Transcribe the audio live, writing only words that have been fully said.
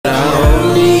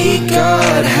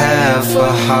half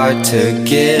a heart to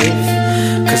give,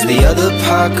 'cause the other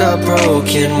part got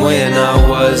broken when I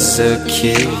was a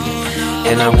kid.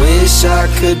 And I wish I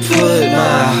could put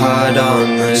my heart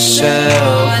on the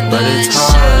shelf, but it's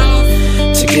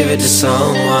hard to give it to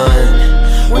someone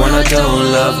when I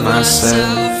don't love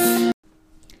myself.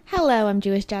 Hello, I'm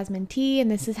Jewish Jasmine T, and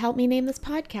this is Help Me Name This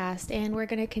Podcast, and we're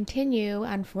going to continue,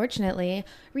 unfortunately,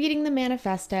 reading the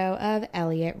manifesto of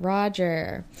Elliot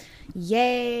Rogers.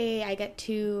 Yay! I get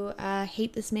to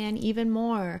hate this man even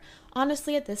more.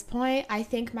 Honestly, at this point, I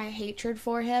think my hatred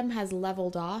for him has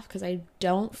leveled off because I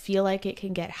don't feel like it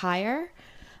can get higher.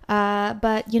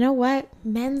 But you know what?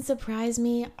 Men surprise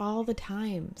me all the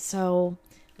time. So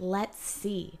let's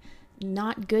see.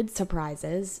 Not good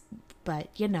surprises, but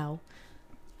you know,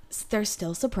 they're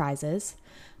still surprises.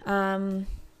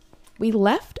 We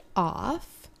left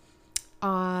off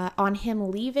on him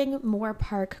leaving Moore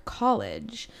Park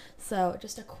College. So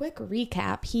just a quick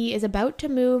recap. He is about to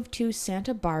move to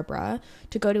Santa Barbara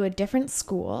to go to a different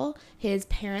school. His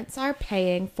parents are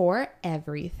paying for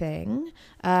everything.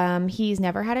 He's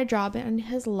never had a job in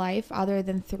his life other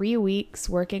than 3 weeks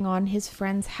working on his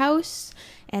friend's house.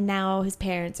 And now his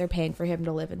parents are paying for him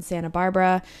to live in Santa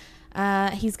Barbara.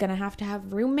 He's going to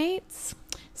have roommates.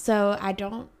 So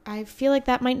I feel like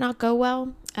that might not go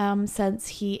well, since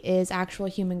he is actual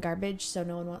human garbage, so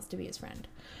no one wants to be his friend.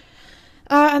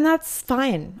 And that's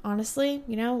fine, honestly.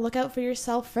 You know, look out for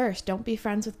yourself first. Don't be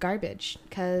friends with garbage,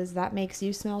 because that makes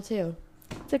you smell too.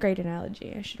 It's a great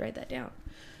analogy. I should write that down.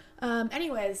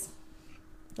 Anyways,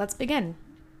 let's begin.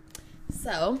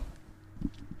 So,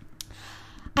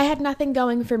 I had nothing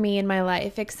going for me in my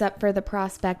life except for the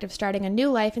prospect of starting a new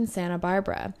life in Santa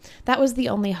Barbara. That was the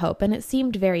only hope, and it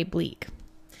seemed very bleak.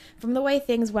 From the way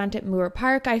things went at Moore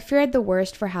Park, I feared the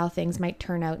worst for how things might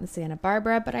turn out in Santa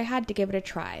Barbara, but I had to give it a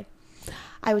try.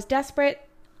 I was desperate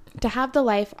to have the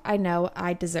life I know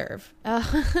I deserve.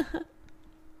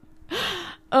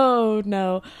 Oh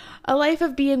no. A life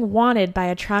of being wanted by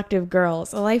attractive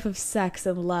girls. A life of sex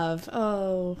and love.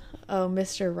 Oh,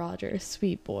 Mr. Rogers,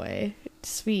 sweet boy.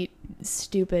 Sweet,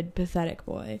 stupid, pathetic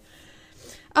boy.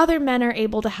 Other men are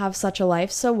able to have such a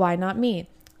life, so why not me?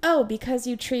 Oh, because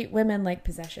you treat women like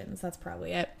possessions. That's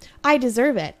probably it. I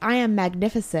deserve it. I am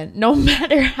magnificent. No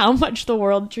matter how much the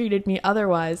world treated me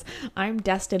otherwise, I'm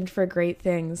destined for great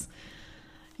things.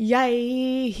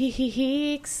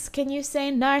 Yikes. Can you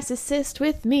say narcissist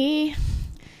with me?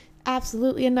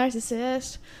 Absolutely a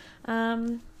narcissist.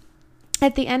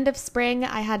 At the end of spring,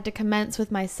 I had to commence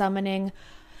with my summoning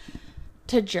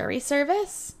to jury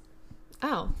service.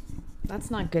 Oh,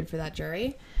 that's not good for that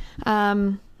jury.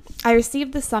 I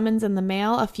received the summons in the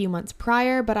mail a few months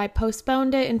prior, but I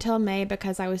postponed it until May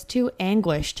because I was too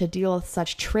anguished to deal with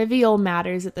such trivial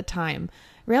matters at the time.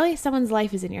 Really? Someone's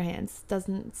life is in your hands.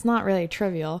 It's not really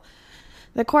trivial.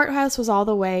 The courthouse was all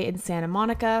the way in Santa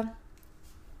Monica.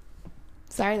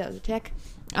 Sorry, that was a tick.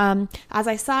 As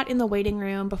I sat in the waiting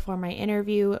room before my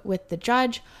interview with the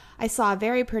judge, I saw a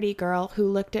very pretty girl who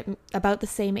looked at about the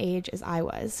same age as I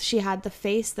was. She had the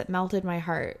face that melted my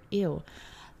heart. Ew.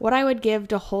 What I would give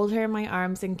to hold her in my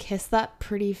arms and kiss that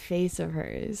pretty face of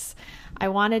hers. I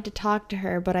wanted to talk to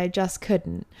her, but I just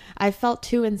couldn't. I felt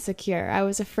too insecure. I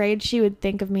was afraid she would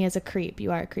think of me as a creep.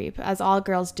 You are a creep, as all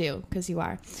girls do, because you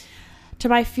are. To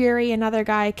my fury, another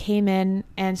guy came in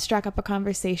and struck up a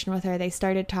conversation with her. They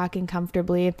started talking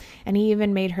comfortably, and he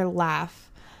even made her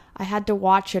laugh. I had to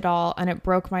watch it all, and it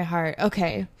broke my heart.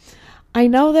 Okay, I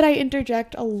know that I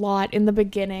interject a lot in the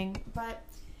beginning, but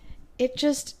it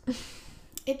drives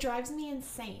me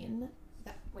insane.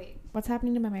 Wait, what's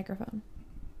happening to my microphone?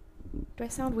 Do I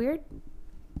sound weird?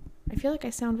 I feel like I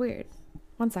sound weird.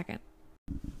 1 second.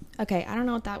 Okay, I don't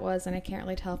know what that was, and I can't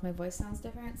really tell if my voice sounds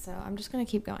different, so I'm just going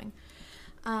to keep going.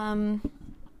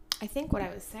 I think what I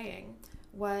was saying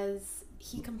was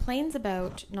he complains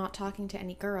about not talking to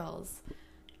any girls,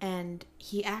 and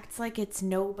he acts like it's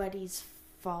nobody's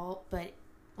fault, but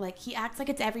he acts like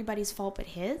it's everybody's fault but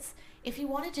his. If he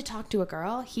wanted to talk to a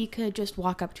girl, he could just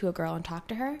walk up to a girl and talk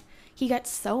to her. He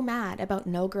gets so mad about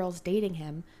no girls dating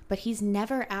him, but he's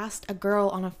never asked a girl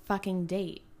on a fucking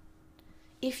date.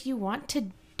 If you want to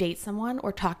date someone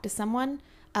or talk to someone,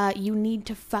 you need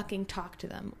to fucking talk to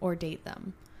them or date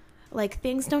them.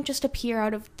 Things don't just appear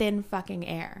out of thin fucking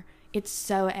air. It's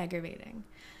so aggravating.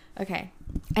 Okay.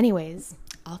 Anyways,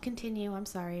 I'll continue. I'm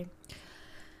sorry.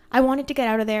 I wanted to get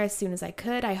out of there as soon as I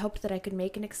could. I hoped that I could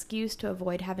make an excuse to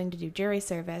avoid having to do jury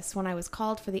service. When I was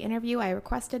called for the interview, I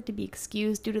requested to be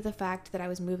excused due to the fact that I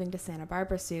was moving to Santa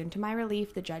Barbara soon. To my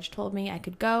relief, the judge told me I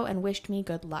could go and wished me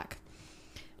good luck.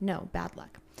 No, bad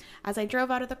luck. As I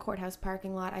drove out of the courthouse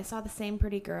parking lot, I saw the same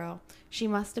pretty girl. She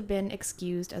must have been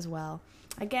excused as well.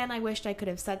 Again, I wished I could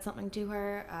have said something to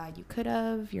her. You could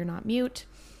have. You're not mute.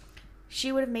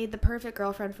 She would have made the perfect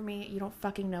girlfriend for me. You don't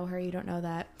fucking know her. You don't know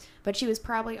that. But she was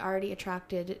probably already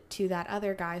attracted to that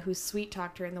other guy who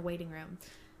sweet-talked her in the waiting room.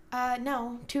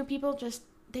 No. Two people just...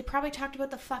 They probably talked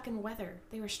about the fucking weather.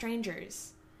 They were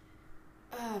strangers.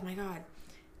 Oh, my God.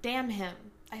 Damn him.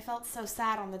 I felt so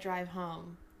sad on the drive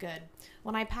home. Good.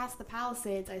 When I passed the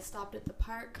Palisades, I stopped at the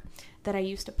park that I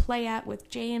used to play at with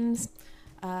James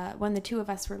when the two of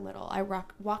us were little. I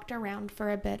walked around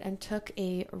for a bit and took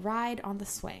a ride on the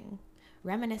swing,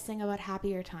 reminiscing about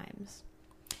happier times.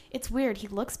 It's weird. He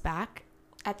looks back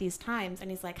at these times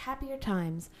and he's like, happier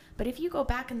times. But if you go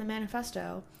back in the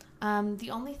manifesto, the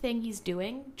only thing he's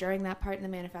doing during that part in the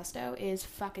manifesto is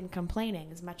fucking complaining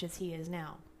as much as he is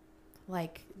now.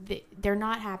 Like, they're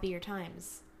not happier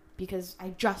times because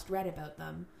I just read about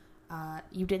them.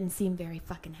 You didn't seem very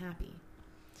fucking happy.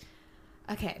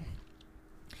 Okay.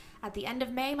 At the end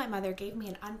of May, my mother gave me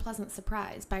an unpleasant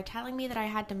surprise by telling me that I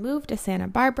had to move to Santa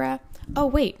Barbara. Oh,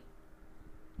 wait.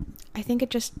 I think I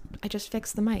just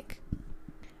fixed the mic.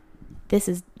 This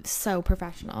is so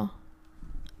professional.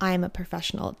 I'm a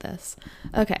professional at this.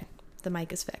 Okay. The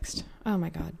mic is fixed. Oh my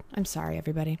God. I'm sorry,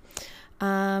 everybody.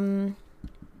 I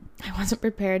wasn't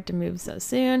prepared to move so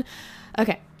soon.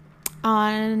 Okay.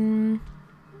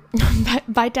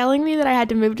 By telling me that I had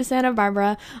to move to Santa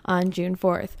Barbara on June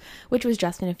 4th, which was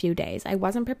just in a few days. I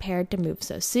wasn't prepared to move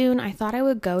so soon. I thought I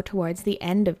would go towards the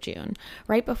end of June,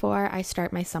 right before I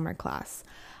start my summer class.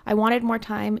 I wanted more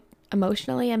time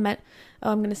emotionally and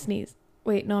I'm going to sneeze.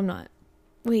 Wait, no, I'm not.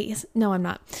 No, I'm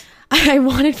not. I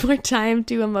wanted more time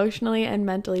to emotionally and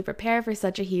mentally prepare for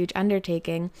such a huge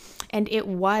undertaking, and it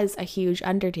was a huge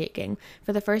undertaking.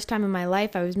 For the first time in my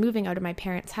life, I was moving out of my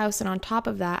parents' house, and on top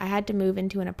of that, I had to move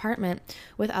into an apartment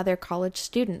with other college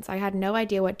students. I had no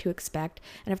idea what to expect,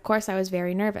 and of course, I was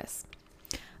very nervous.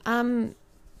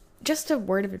 Just a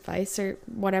word of advice or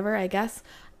whatever, I guess.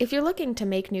 If you're looking to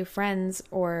make new friends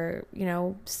or,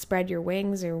 spread your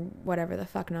wings or whatever the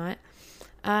fuck not,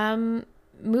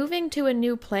 moving to a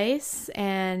new place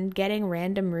and getting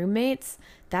random roommates,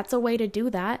 that's a way to do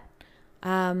that.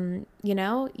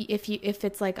 If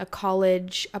it's like a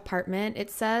college apartment,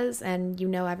 it says, and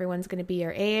everyone's going to be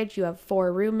your age, you have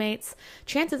 4 roommates,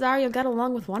 chances are you'll get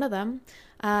along with one of them.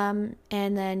 And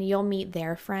then you'll meet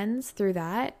their friends through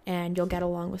that, and you'll get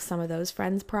along with some of those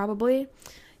friends probably.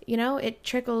 It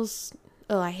trickles,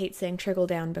 I hate saying trickle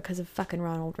down because of fucking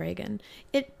Ronald Reagan.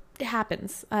 It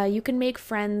happens. You can make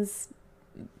friends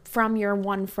from your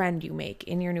one friend you make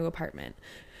in your new apartment.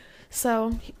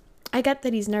 So I get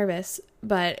that he's nervous,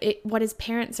 but what his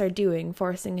parents are doing,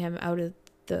 forcing him out of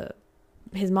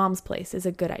his mom's place, is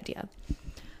a good idea.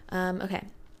 Okay.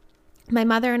 My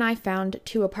mother and I found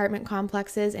 2 apartment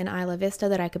complexes in Isla Vista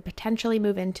that I could potentially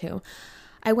move into.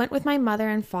 I went with my mother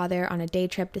and father on a day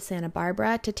trip to Santa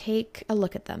Barbara to take a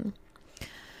look at them.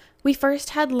 We first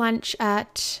had lunch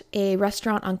at a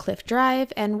restaurant on Cliff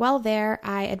Drive, and while there,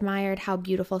 I admired how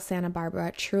beautiful Santa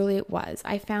Barbara truly was.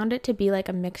 I found it to be like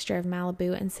a mixture of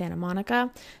Malibu and Santa Monica,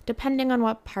 depending on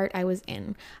what part I was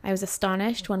in. I was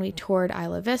astonished when we toured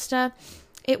Isla Vista.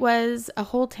 It was a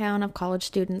whole town of college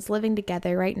students living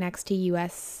together right next to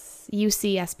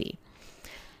UCSB,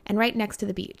 and right next to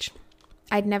the beach.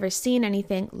 I'd never seen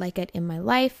anything like it in my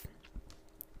life.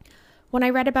 When I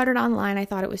read about it online, I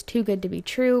thought it was too good to be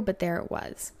true, but there it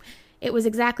was. It was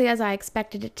exactly as I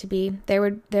expected it to be.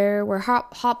 There were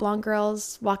hot blonde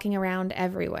girls walking around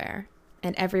everywhere,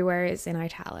 and everywhere is in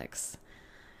italics.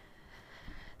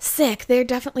 Sick. They're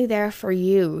definitely there for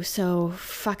you, so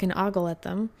fucking ogle at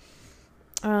them.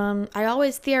 I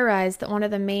always theorized that one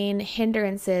of the main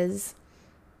hindrances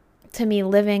to me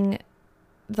living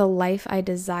the life I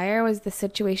desire was the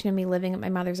situation of me living at my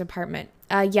mother's apartment.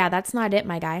 Yeah, that's not it,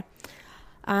 my guy.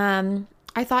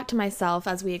 I thought to myself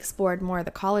as we explored more of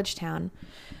the college town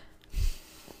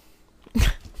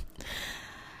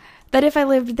that if I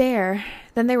lived there,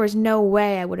 then there was no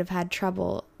way I would have had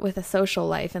trouble with a social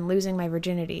life and losing my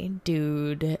virginity.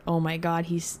 Dude, oh my God,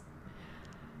 he's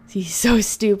so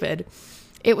stupid.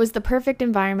 It was the perfect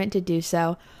environment to do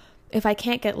so. If I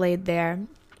can't get laid there,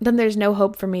 then there's no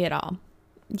hope for me at all.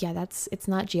 Yeah, it's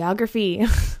not geography.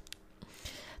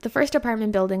 The first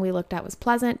apartment building we looked at was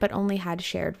pleasant, but only had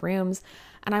shared rooms,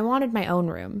 and I wanted my own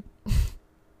room.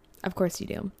 Of course you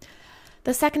do.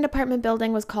 The second apartment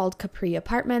building was called Capri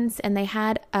Apartments, and they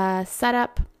had a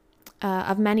setup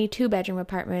of many 2-bedroom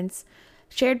apartments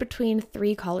shared between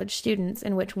 3 college students,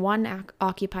 in which one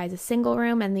occupies a single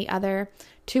room and the other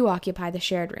 2 occupy the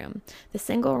shared room. The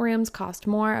single rooms cost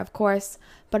more, of course,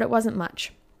 but it wasn't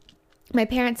much. My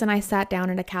parents and I sat down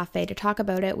at a cafe to talk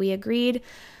about it. We agreed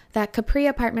that Capri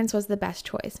Apartments was the best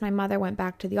choice. My mother went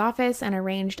back to the office and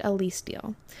arranged a lease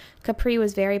deal. Capri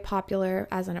was very popular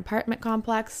as an apartment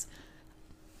complex.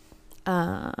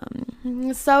 So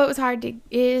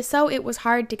it was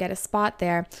hard to get a spot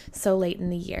there so late in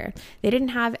the year. They didn't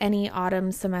have any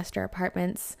autumn semester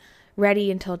apartments ready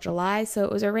until July, so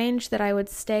it was arranged that I would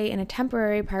stay in a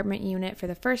temporary apartment unit for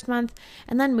the first month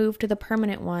and then move to the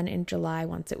permanent one in July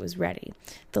once it was ready.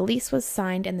 The lease was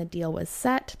signed and the deal was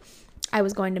set. I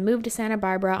was going to move to Santa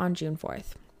Barbara on June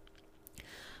 4th.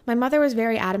 My mother was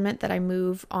very adamant that I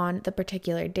move on the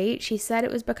particular date. She said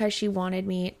it was because she wanted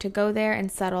me to go there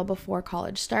and settle before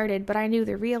college started, but I knew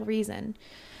the real reason.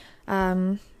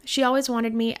 She always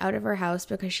wanted me out of her house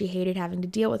because she hated having to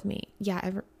deal with me.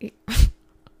 It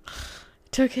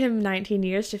took him 19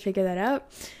 years to figure that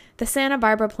out. The Santa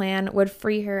Barbara plan would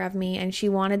free her of me, and she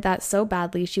wanted that so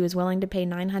badly she was willing to pay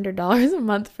 $900 a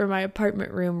month for my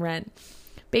apartment room rent.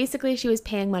 Basically, she was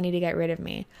paying money to get rid of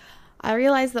me. I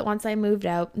realized that once I moved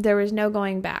out, there was no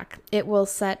going back. It will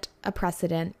set a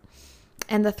precedent,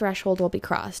 and the threshold will be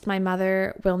crossed. My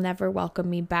mother will never welcome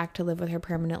me back to live with her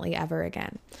permanently ever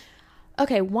again.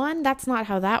 Okay, 1, that's not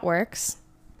how that works.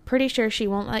 Pretty sure she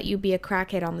won't let you be a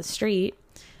crackhead on the street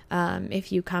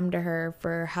if you come to her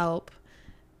for help.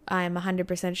 I'm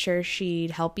 100% sure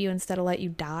she'd help you instead of let you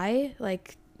die.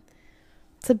 Like,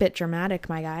 it's a bit dramatic,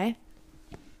 my guy.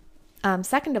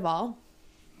 Second of all,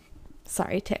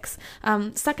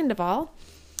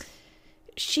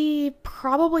 she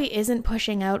probably isn't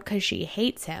pushing out because she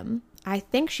hates him. I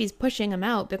think she's pushing him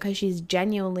out because she's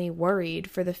genuinely worried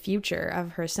for the future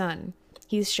of her son.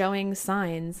 He's showing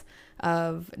signs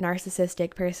of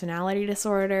narcissistic personality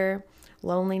disorder,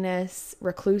 loneliness,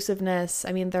 reclusiveness.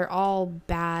 I mean, they're all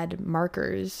bad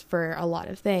markers for a lot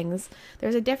of things.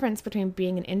 There's a difference between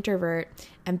being an introvert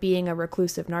and being a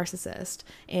reclusive narcissist,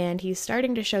 and he's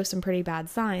starting to show some pretty bad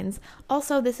signs.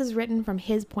 Also, this is written from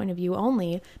his point of view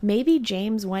only. Maybe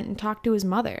James went and talked to his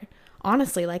mother.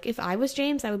 Honestly, like, if I was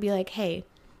James, I would be like, hey,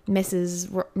 Miss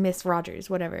Rogers,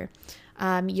 whatever.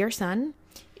 Your son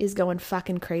is going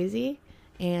fucking crazy,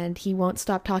 and he won't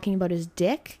stop talking about his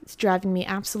dick. It's driving me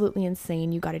absolutely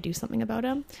insane. You got to do something about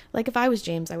him. Like, if I was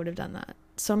James, I would have done that.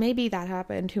 So maybe that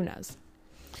happened. Who knows?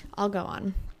 I'll go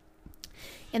on.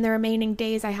 In the remaining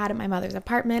days I had at my mother's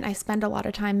apartment, I spent a lot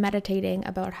of time meditating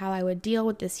about how I would deal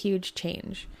with this huge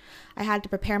change. I had to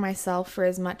prepare myself for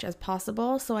as much as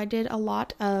possible, so I did a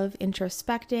lot of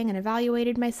introspecting and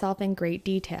evaluated myself in great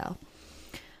detail.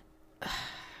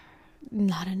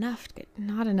 Not enough.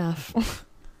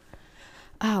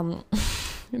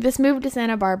 This move to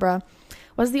Santa Barbara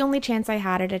was the only chance I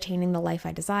had at attaining the life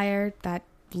I desired. That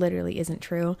literally isn't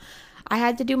true. I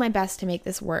had to do my best to make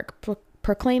this work,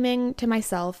 proclaiming to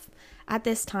myself at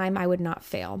this time I would not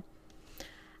fail.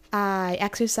 I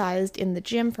exercised in the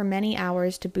gym for many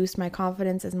hours to boost my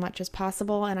confidence as much as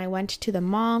possible, and I went to the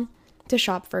mall to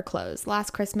shop for clothes.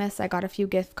 Last Christmas, I got a few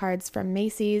gift cards from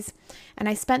Macy's, and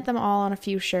I spent them all on a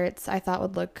few shirts I thought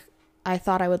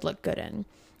I would look good in,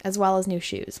 as well as new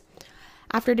shoes.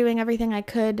 After doing everything I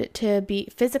could to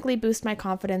physically boost my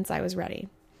confidence, I was ready.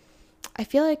 I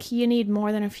feel like you need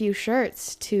more than a few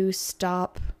shirts to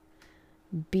stop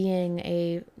being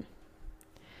a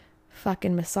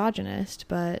fucking misogynist,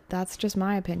 but that's just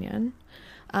my opinion.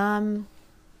 I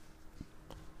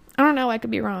don't know, I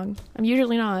could be wrong. I'm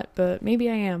usually not, but maybe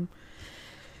I am.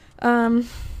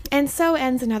 And so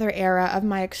ends another era of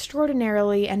my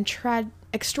extraordinary and tragic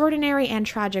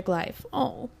life.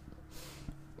 Oh,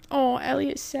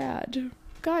 Elliot's sad.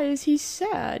 Guys, he's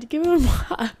sad. Give him a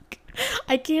hug.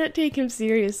 I can't take him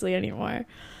seriously anymore.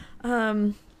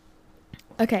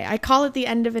 Okay, I call it the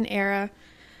end of an era.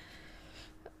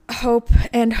 Hope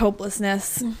and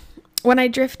hopelessness. When I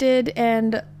drifted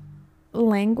and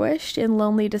languished in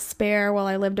lonely despair while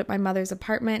I lived at my mother's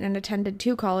apartment and attended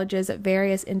 2 colleges at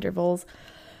various intervals,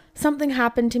 something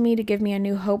happened to me to give me a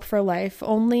new hope for life,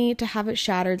 only to have it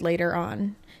shattered later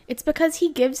on. It's because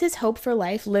he gives his hope for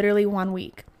life literally 1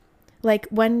 week. Like,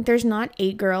 when there's not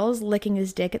 8 girls licking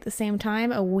his dick at the same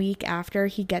time, a week after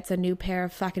he gets a new pair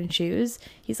of fucking shoes,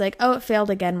 he's like, oh, it failed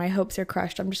again, my hopes are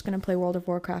crushed, I'm just gonna play World of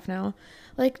Warcraft now.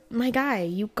 Like, my guy,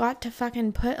 you got to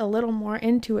fucking put a little more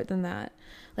into it than that.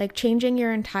 Like, changing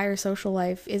your entire social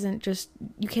life isn't just,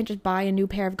 you can't just buy a new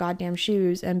pair of goddamn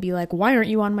shoes and be like, why aren't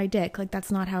you on my dick? Like,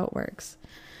 that's not how it works.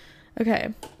 Okay.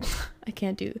 I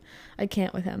can't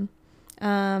with him.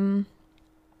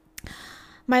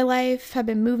 My life had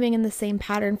been moving in the same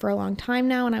pattern for a long time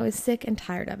now, and I was sick and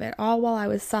tired of it. All while I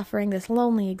was suffering this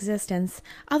lonely existence,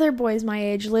 other boys my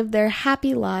age lived their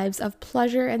happy lives of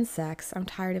pleasure and sex. I'm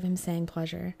tired of him saying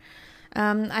pleasure.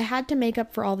 I had to make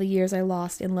up for all the years I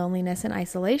lost in loneliness and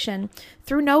isolation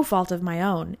through no fault of my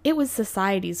own. It was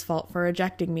society's fault for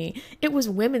rejecting me. It was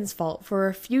women's fault for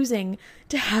refusing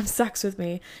to have sex with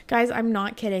me. Guys, I'm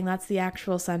not kidding. That's the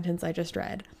actual sentence I just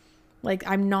read. Like,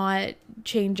 I'm not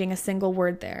changing a single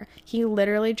word there. He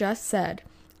literally just said,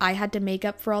 I had to make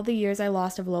up for all the years I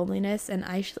lost of loneliness and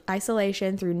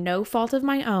isolation through no fault of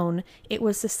my own. It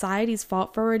was society's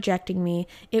fault for rejecting me.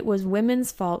 It was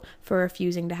women's fault for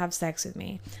refusing to have sex with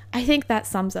me. I think that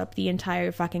sums up the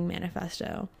entire fucking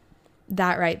manifesto.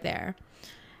 That right there.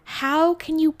 How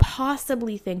can you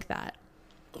possibly think that?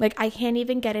 Like, I can't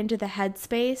even get into the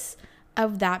headspace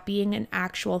of that being an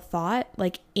actual thought,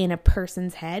 like in a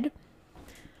person's head.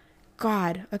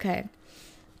 God, okay.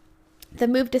 The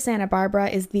move to Santa Barbara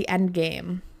is the end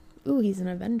game. Ooh, he's an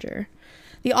Avenger.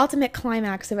 The ultimate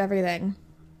climax of everything.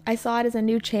 I saw it as a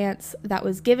new chance that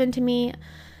was given to me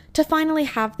to finally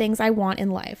have things I want in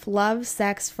life. Love,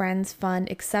 sex, friends, fun,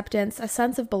 acceptance, a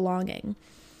sense of belonging.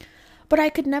 But I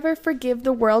could never forgive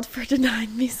the world for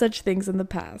denying me such things in the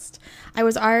past. I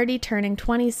was already turning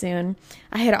 20 soon.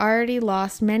 I had already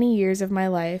lost many years of my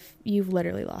life. You've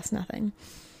literally lost nothing.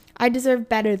 I deserve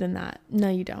better than that. No,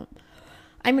 you don't.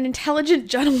 I'm an intelligent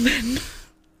gentleman.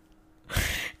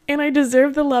 And I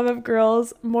deserve the love of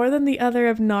girls more than the other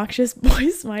obnoxious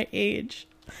boys my age.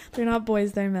 They're not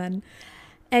boys, they're men.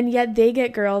 And yet they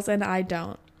get girls and I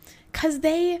don't. 'Cause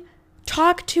they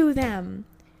talk to them.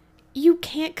 You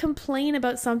can't complain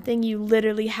about something you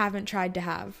literally haven't tried to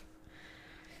have.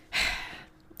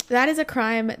 That is a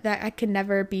crime that I can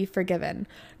never be forgiven.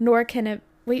 Nor can it...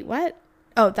 Wait, what?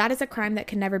 Oh, that is a crime that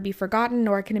can never be forgotten,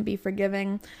 nor can it be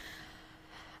forgiving.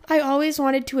 I always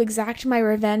wanted to exact my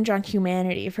revenge on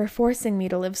humanity for forcing me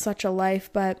to live such a life,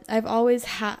 but I've always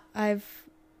such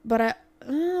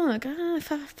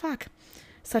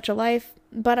a life,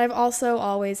 but I've also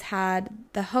always had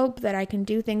the hope that I can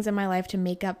do things in my life to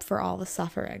make up for all the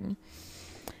suffering.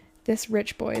 This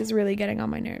rich boy is really getting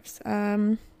on my nerves.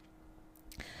 Then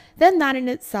that in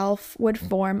itself would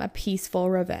form a peaceful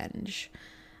revenge.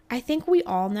 I think we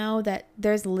all know that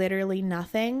there's literally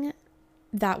nothing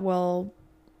that will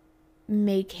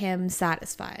make him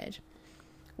satisfied.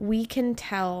 We can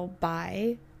tell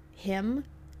by him,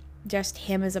 just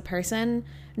him as a person,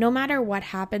 no matter what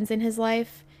happens in his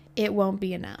life, it won't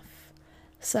be enough.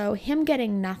 So him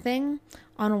getting nothing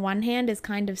on one hand is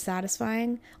kind of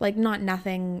satisfying. Like, not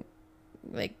nothing,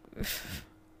 like,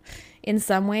 in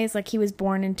some ways, like he was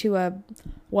born into a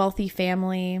wealthy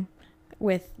family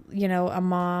with, you know, a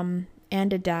mom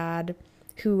and a dad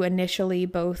who initially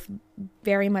both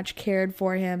very much cared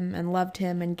for him and loved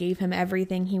him and gave him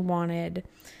everything he wanted.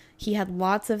 He had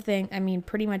lots of things, I mean,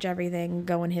 pretty much everything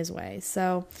going his way.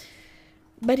 So,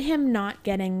 but him not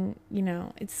getting, you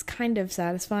know, it's kind of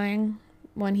satisfying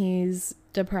when he's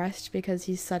depressed because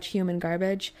he's such human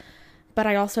garbage. But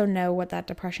I also know what that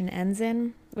depression ends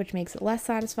in, which makes it less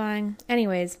satisfying.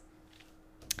 Anyways,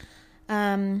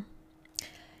 in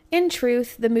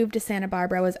truth, the move to Santa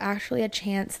Barbara was actually a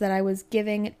chance that I was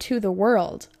giving to the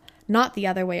world, not the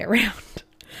other way around.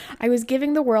 I was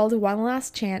giving the world one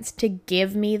last chance to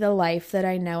give me the life that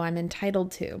I know I'm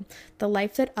entitled to, the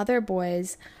life that other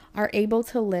boys are able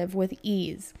to live with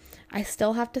ease. I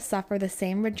still have to suffer the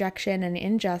same rejection and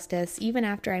injustice even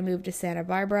after I move to Santa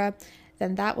Barbara.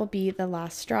 Then that will be the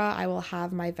last straw. I will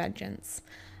have my vengeance.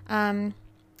 Him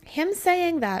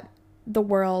saying that the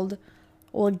world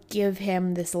will give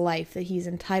him this life that he's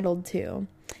entitled to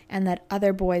and that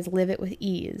other boys live it with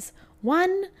ease.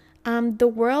 One, the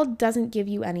world doesn't give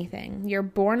you anything. You're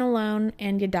born alone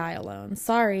and you die alone.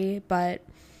 Sorry, but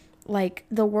like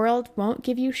the world won't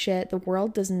give you shit. The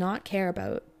world does not care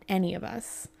about any of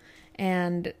us.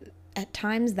 And at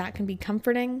times that can be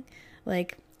comforting.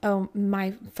 Like, oh,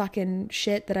 my fucking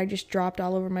shit that I just dropped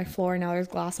all over my floor. Now there's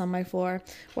glass on my floor.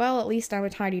 Well, at least I'm a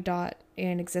tiny dot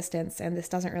in existence, and this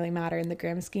doesn't really matter in the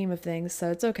grand scheme of things,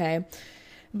 so it's okay.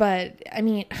 But, I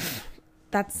mean,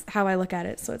 that's how I look at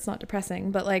it, so it's not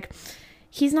depressing. But, like,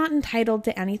 he's not entitled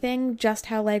to anything, just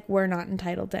how, like, we're not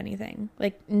entitled to anything.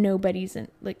 Like, nobody's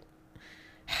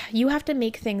you have to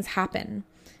make things happen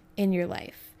in your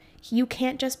life. You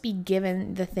can't just be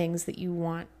given the things that you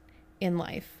want in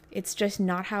life. It's just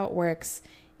not how it works.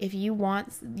 If you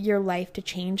want your life to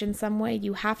change in some way,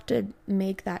 you have to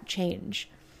make that change.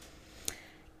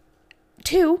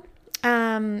 2,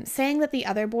 saying that the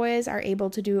other boys are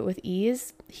able to do it with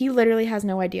ease, he literally has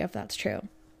no idea if that's true.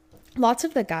 Lots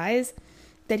of the guys,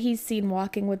 that he's seen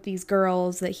walking with these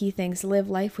girls that he thinks live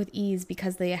life with ease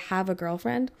because they have a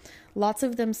girlfriend. Lots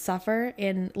of them suffer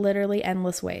in literally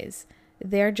endless ways.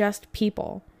 They're just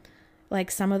people.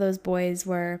 Like, some of those boys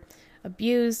were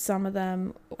abused, some of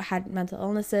them had mental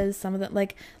illnesses, some of them,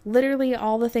 like, literally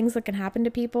all the things that can happen to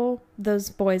people, those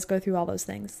boys go through all those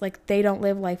things. Like, they don't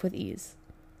live life with ease.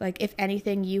 Like, if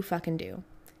anything, you fucking do.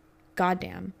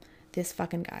 Goddamn, this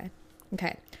fucking guy.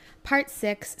 Okay. Part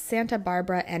 6, Santa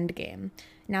Barbara Endgame.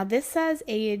 Now, this says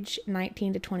age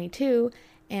 19 to 22,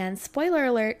 and spoiler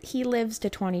alert, he lives to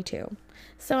 22.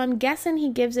 So I'm guessing he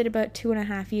gives it about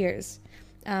 2.5 years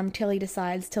till he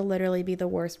decides to literally be the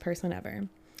worst person ever.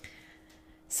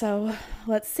 So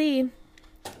let's see.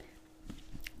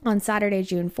 On Saturday,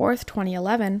 June 4th,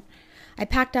 2011, I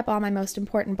packed up all my most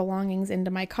important belongings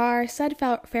into my car, said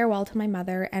farewell to my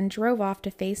mother, and drove off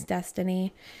to face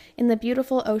destiny in the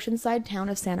beautiful oceanside town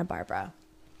of Santa Barbara.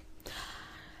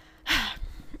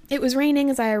 It was raining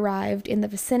as I arrived in the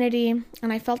vicinity,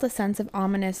 and I felt a sense of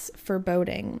ominous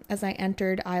foreboding as I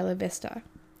entered Isla Vista,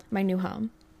 my new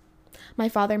home. My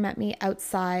father met me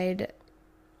outside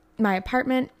my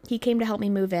apartment. He came to help me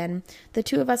move in. The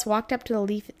two of us walked up to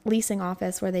the leasing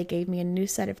office where they gave me a new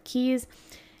set of keys,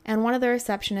 and one of the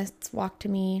receptionists walked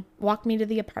me to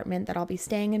the apartment that I'll be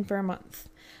staying in for a month.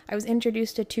 I was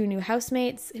introduced to 2 new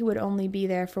housemates who would only be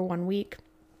there for 1 week.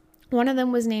 One of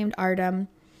them was named Artem,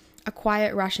 a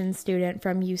quiet Russian student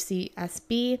from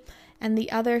UCSB, and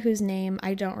the other, whose name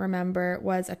I don't remember,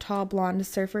 was a tall blonde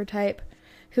surfer type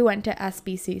who went to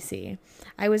SBCC.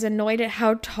 I was annoyed at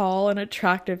how tall and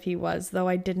attractive he was, though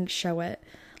I didn't show it.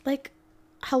 Like,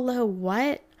 hello,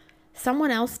 what?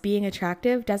 Someone else being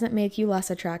attractive doesn't make you less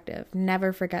attractive.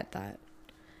 Never forget that.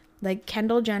 Like,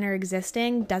 Kendall Jenner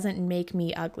existing doesn't make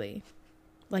me ugly.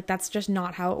 Like, that's just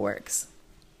not how it works.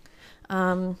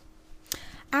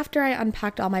 After I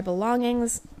unpacked all my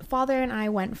belongings, Father and I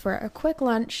went for a quick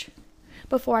lunch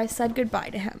before I said goodbye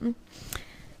to him.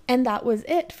 And that was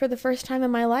it. For the first time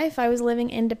in my life, I was living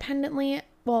independently.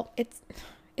 Well,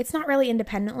 it's not really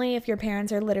independently if your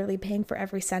parents are literally paying for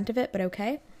every cent of it, but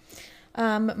okay.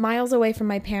 Miles away from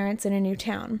my parents in a new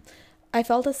town. I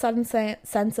felt a sudden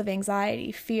sense of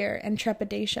anxiety, fear, and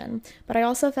trepidation, but I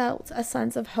also felt a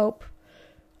sense of hope.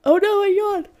 Oh no, I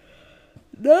yawned!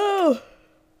 No!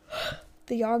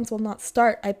 The yawns will not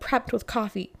start. I prepped with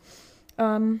coffee.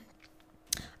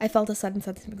 I felt a sudden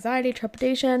sense of anxiety,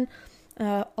 trepidation,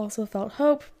 also felt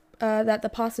hope that the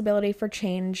possibility for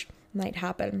change might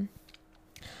happen.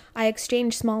 I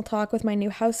exchanged small talk with my new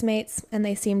housemates, and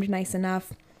they seemed nice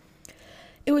enough.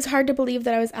 It was hard to believe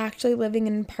that I was actually living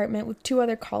in an apartment with 2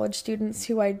 other college students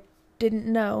who I didn't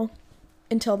know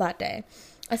until that day,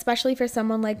 especially for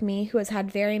someone like me who has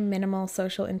had very minimal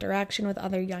social interaction with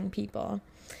other young people.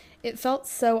 It felt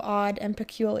so odd and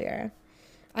peculiar.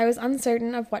 I was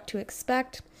uncertain of what to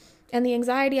expect, and the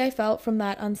anxiety I felt from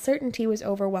that uncertainty was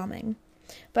overwhelming.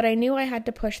 But I knew I had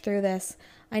to push through this.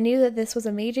 I knew that this was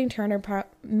a major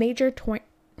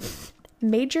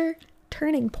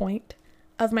turning point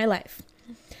of my life.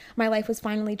 My life was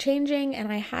finally changing,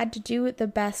 and I had to do the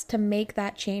best to make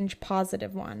that change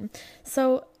positive one.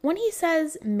 So when he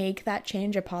says make that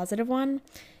change a positive one,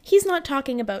 he's not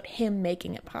talking about him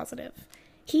making it positive.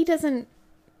 He doesn't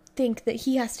think that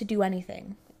he has to do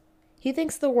anything. He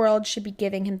thinks the world should be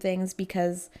giving him things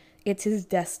because it's his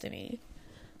destiny.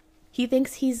 He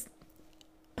thinks he's...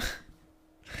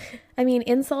 I mean,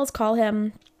 incels call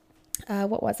him,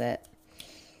 what was it?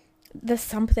 The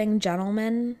something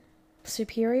gentleman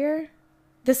superior?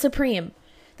 The supreme.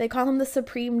 They call him the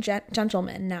supreme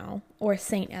gentleman now, or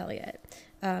Saint Elliot,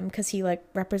 because he, like,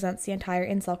 represents the entire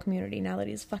incel community now that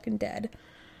he's fucking dead.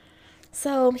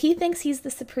 So he thinks he's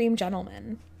the supreme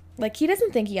gentleman. Like, he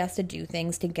doesn't think he has to do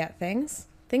things to get things.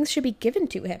 Things should be given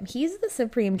to him. He's the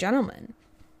supreme gentleman.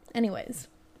 Anyways,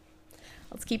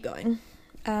 let's keep going.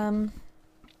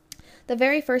 The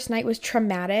very first night was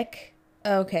traumatic.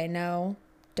 Okay, no.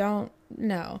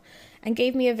 And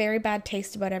gave me a very bad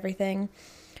taste about everything.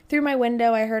 Through my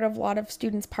window, I heard of a lot of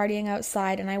students partying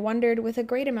outside, and I wondered with a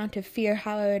great amount of fear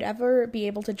how I would ever be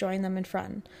able to join them in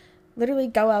fun. Literally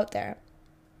go out there.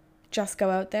 Just go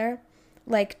out there.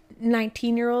 Like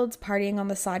 19-year-olds partying on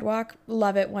the sidewalk.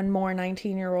 Love it when more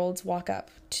 19-year-olds walk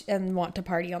up and want to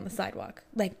party on the sidewalk.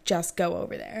 Like, just go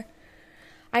over there.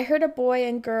 I heard a boy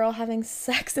and girl having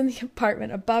sex in the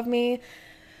apartment above me.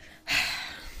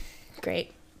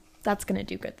 Great. That's going to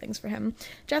do good things for him.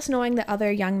 Just knowing that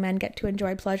other young men get to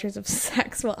enjoy pleasures of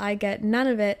sex while I get none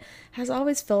of it has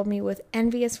always filled me with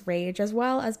envious rage as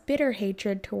well as bitter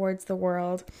hatred towards the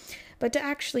world. But to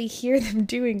actually hear them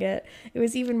doing it, it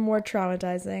was even more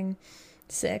traumatizing.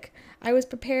 Sick. I was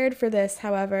prepared for this,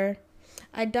 however.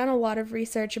 I'd done a lot of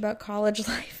research about college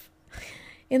life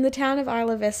in the town of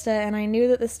Isla Vista, and I knew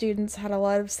that the students had a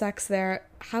lot of sex there.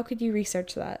 How could you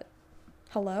research that?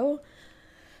 Hello?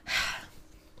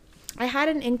 I had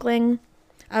an inkling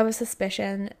of a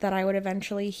suspicion that I would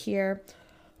eventually hear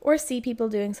or see people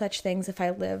doing such things if I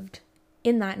lived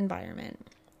in that environment.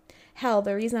 Hell,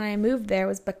 the reason I moved there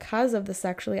was because of the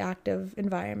sexually active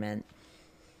environment.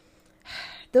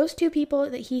 Those two people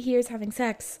that he hears having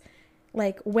sex,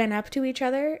 like, went up to each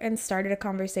other and started a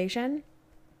conversation.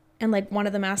 And, like, one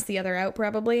of them asked the other out,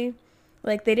 probably.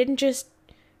 Like, they didn't just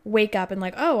wake up and,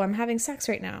 like, oh, I'm having sex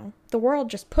right now. The world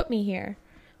just put me here.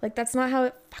 Like, that's not how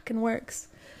it fucking works.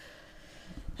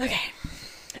 Okay.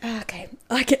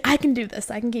 I can do this.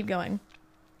 I can keep going.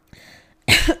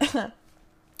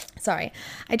 Sorry.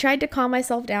 I tried to calm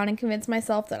myself down and convince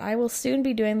myself that I will soon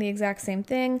be doing the exact same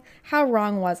thing. How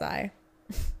wrong was I?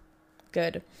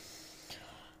 Good.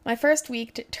 My first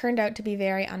week turned out to be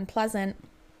very unpleasant,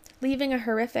 leaving a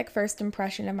horrific first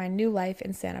impression of my new life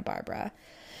in Santa Barbara.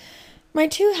 My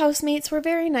two housemates were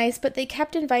very nice, but they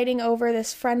kept inviting over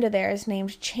this friend of theirs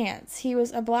named Chance. He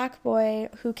was a black boy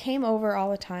who came over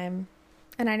all the time,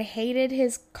 and I hated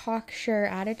his cocksure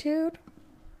attitude.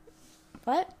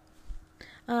 What?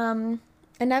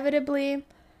 Inevitably,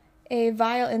 a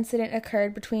vile incident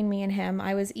occurred between me and him.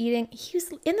 He was in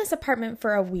this apartment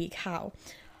for a week. How?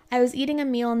 I was eating a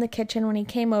meal in the kitchen when he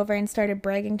came over and started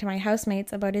bragging to my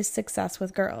housemates about his success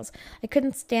with girls. I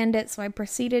couldn't stand it, so I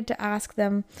proceeded to ask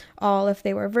them all if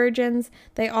they were virgins.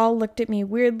 They all looked at me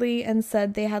weirdly and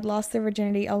said they had lost their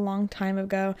virginity a long time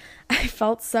ago. I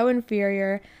felt so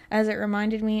inferior, as it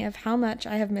reminded me of how much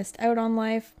I have missed out on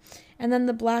life. And then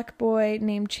the black boy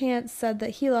named Chance said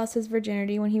that he lost his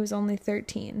virginity when he was only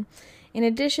 13. In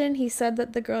addition, he said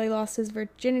that the girl he lost his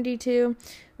virginity to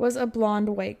was a blonde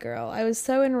white girl. I was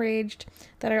so enraged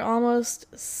that I almost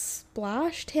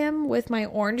splashed him with my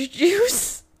orange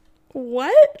juice.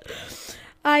 What?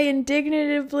 I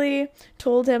indignantly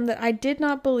told him that I did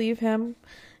not believe him,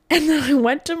 and then I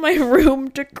went to my room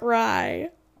to cry.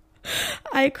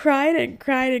 I cried and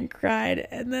cried and cried,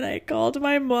 and then I called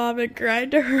my mom and cried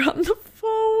to her on the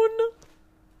phone.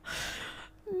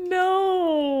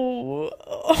 No.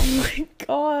 Oh my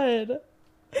god.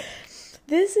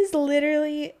 This is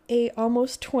literally a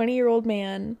almost 20-year-old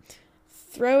man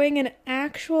throwing an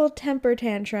actual temper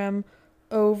tantrum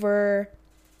over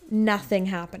nothing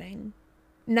happening.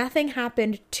 Nothing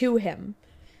happened to him.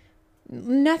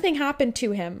 Nothing happened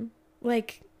to him.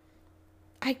 Like,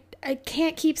 I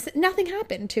can't keep... Nothing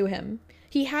happened to him.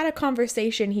 He had a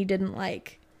conversation he didn't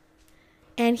like.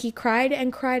 And he cried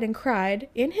and cried and cried,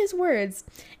 in his words,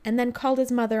 and then called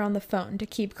his mother on the phone to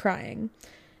keep crying.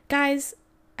 Guys,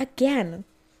 again,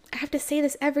 I have to say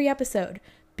this every episode.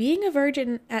 Being a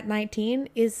virgin at 19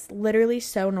 is literally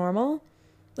so normal.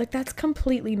 Like, that's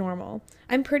completely normal.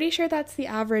 I'm pretty sure that's the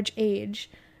average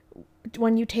age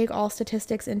when you take all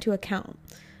statistics into account.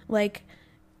 Like,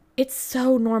 it's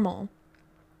so normal.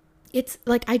 It's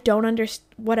like, I don't understand,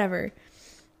 whatever.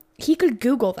 He could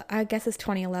Google that. I guess it's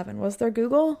 2011. Was there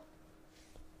Google?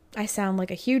 I sound like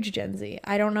a huge Gen Z.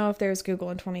 I don't know if there was Google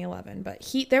in 2011, but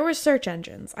there were search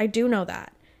engines. I do know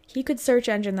that. He could search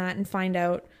engine that and find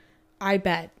out, I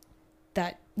bet,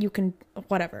 that you can,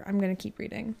 whatever. I'm going to keep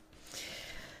reading.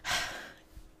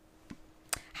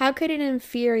 How could an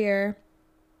inferior...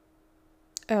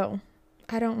 Oh,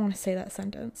 I don't want to say that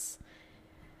sentence.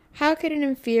 How could an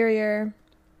inferior...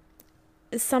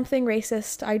 something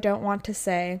racist I don't want to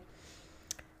say,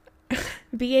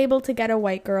 be able to get a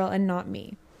white girl and not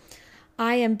me?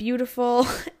 I am beautiful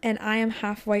and I am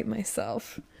half white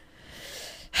myself.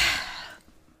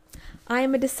 I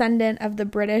am a descendant of the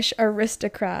British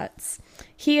aristocrats.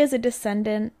 He is a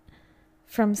descendant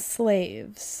from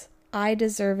slaves. I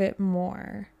deserve it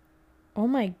more. Oh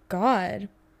my god.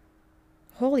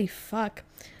 Holy fuck.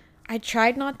 I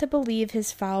tried not to believe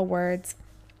his foul words,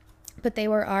 but they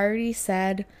were already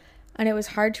said, and it was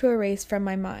hard to erase from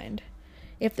my mind.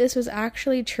 If this was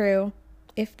actually true,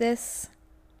 if this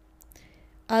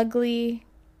ugly,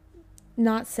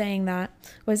 not saying that,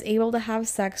 was able to have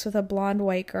sex with a blonde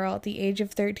white girl at the age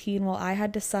of 13 while I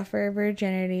had to suffer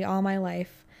virginity all my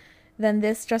life, then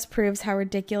this just proves how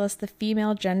ridiculous the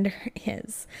female gender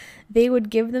is. They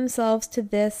would give themselves to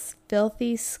this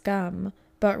filthy scum,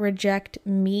 but reject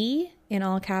me, in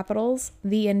all capitals,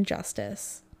 the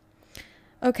injustice.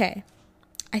 Okay,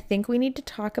 I think we need to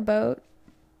talk about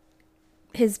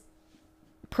his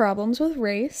problems with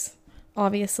race,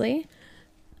 obviously.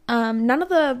 None of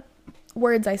the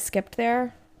words I skipped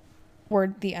there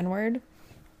were the N-word,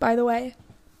 by the way.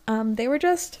 They were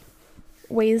just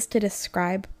ways to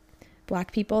describe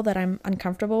Black people that I'm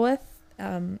uncomfortable with,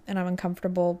 and I'm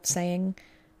uncomfortable saying,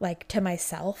 like, to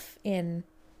myself in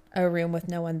a room with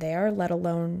no one there, let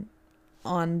alone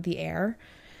on the air.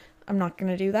 I'm not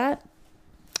going to do that.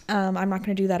 I'm not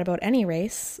going to do that about any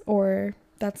race, or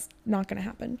that's not going to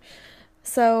happen.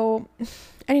 So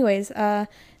anyways, the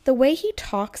way he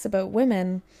talks about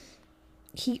women,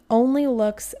 he only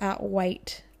looks at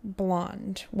white,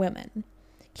 blonde women.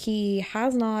 He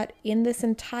has not, in this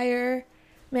entire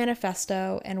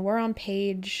manifesto, and we're on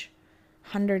page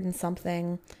 100 and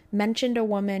something, mentioned a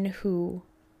woman who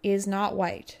is not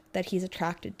white that he's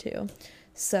attracted to.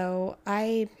 So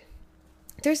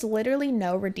there's literally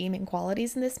no redeeming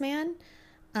qualities in this man.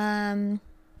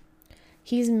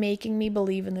 He's making me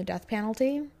believe in the death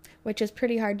penalty, which is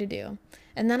pretty hard to do.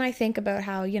 And then I think about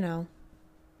how,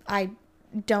 I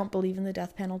don't believe in the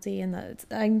death penalty, and that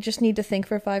I just need to think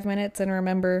for 5 minutes and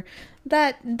remember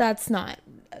that that's not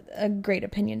a great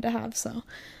opinion to have. So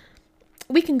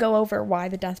we can go over why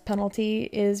the death penalty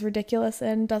is ridiculous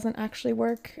and doesn't actually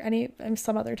work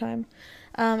some other time.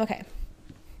 Okay.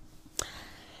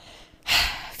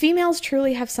 Females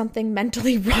truly have something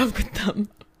mentally wrong with them.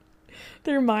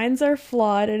 Their minds are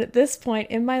flawed, and at this point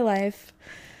in my life,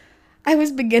 I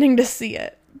was beginning to see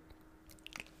it.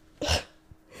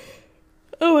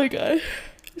 Oh my god.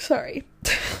 Sorry.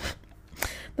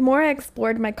 The more I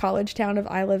explored my college town of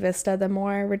Isla Vista, the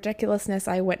more ridiculousness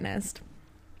I witnessed.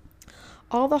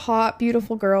 All the hot,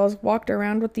 beautiful girls walked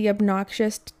around with the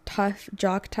obnoxious, tough,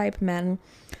 jock-type men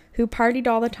who partied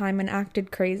all the time and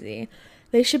acted crazy.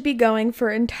 They should be going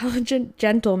for intelligent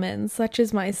gentlemen, such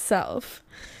as myself.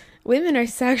 Women are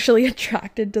sexually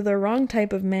attracted to the wrong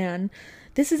type of man.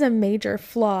 This is a major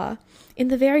flaw in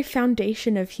the very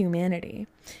foundation of humanity.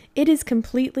 It is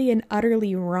completely and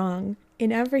utterly wrong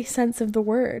in every sense of the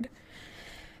word.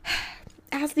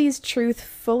 As these truths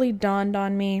fully dawned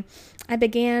on me, I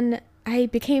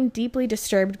became deeply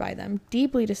disturbed by them.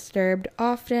 Deeply disturbed,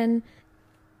 often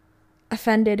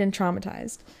offended and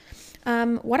traumatized.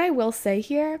 What I will say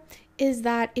here is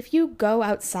that if you go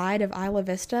outside of Isla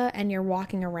Vista and you're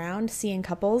walking around seeing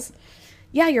couples,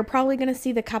 yeah, you're probably going to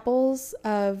see the couples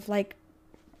of, like,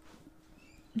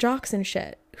 jocks and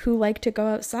shit who like to go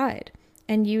outside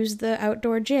and use the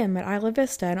outdoor gym at Isla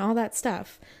Vista and all that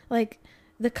stuff. Like,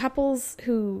 the couples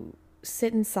who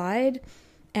sit inside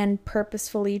and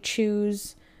purposefully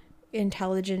choose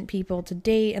intelligent people to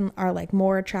date and are, like,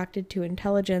 more attracted to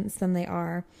intelligence than they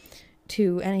are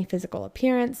to any physical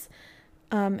appearance,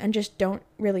 and just don't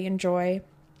really enjoy,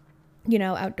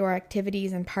 outdoor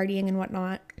activities and partying and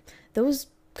whatnot. Those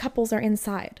couples are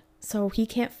inside, so he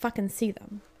can't fucking see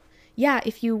them. Yeah,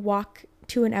 if you walk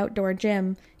to an outdoor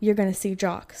gym, you're gonna see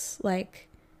jocks. Like,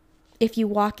 if you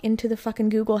walk into the fucking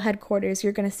Google headquarters,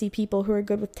 you're gonna see people who are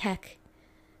good with tech.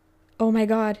 Oh my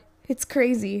god, it's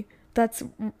crazy. That's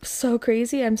so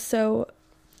crazy.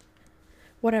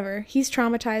 Whatever. He's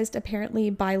traumatized,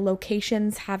 apparently, by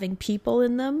locations having people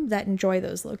in them that enjoy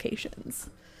those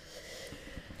locations.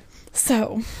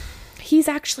 So, he's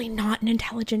actually not an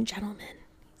intelligent gentleman.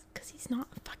 Because he's not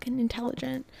fucking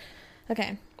intelligent.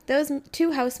 Okay. Those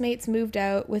 2 housemates moved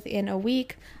out within a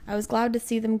week. I was glad to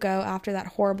see them go after that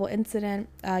horrible incident.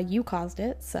 You caused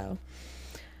it, so.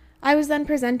 I was then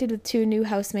presented with 2 new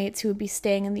housemates who would be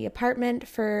staying in the apartment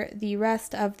for the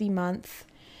rest of the month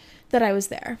that I was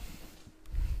there.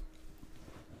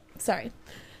 Sorry.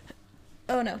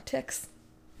 Oh no, ticks.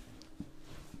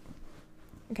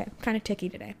 Okay, kind of ticky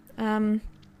today.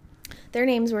 Their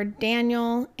names were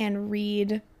Daniel and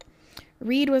Reed.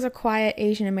 Reed was a quiet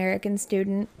Asian American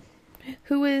student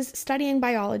who was studying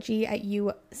biology at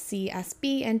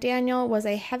UCSB, and Daniel was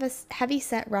a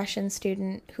heavy-set Russian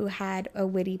student who had a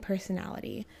witty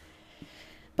personality.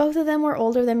 Both of them were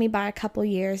older than me by a couple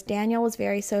years. Daniel was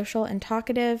very social and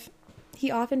talkative. He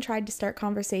often tried to start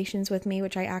conversations with me,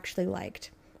 which I actually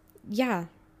liked. Yeah,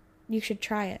 you should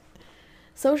try it.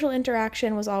 Social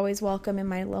interaction was always welcome in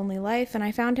my lonely life, and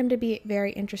I found him to be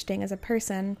very interesting as a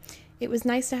person. It was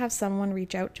nice to have someone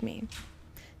reach out to me.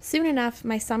 Soon enough,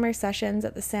 my summer sessions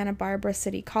at the Santa Barbara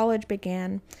City College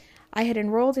began. I had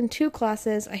enrolled in 2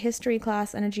 classes, a history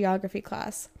class and a geography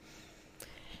class.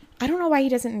 I don't know why he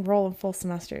doesn't enroll in full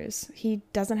semesters. He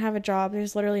doesn't have a job.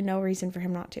 There's literally no reason for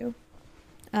him not to.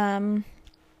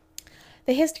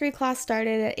 The history class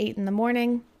started at 8 in the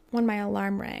morning when my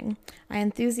alarm rang. I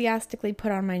enthusiastically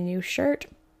put on my new shirt.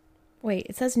 Wait,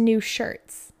 it says new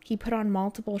shirts. He put on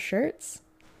multiple shirts?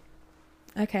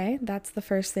 Okay, that's the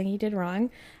first thing he did wrong,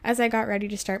 as I got ready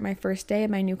to start my first day at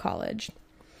my new college.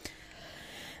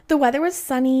 The weather was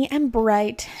sunny and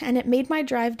bright, and it made my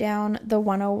drive down the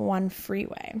 101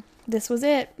 freeway. this was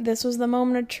it. This was the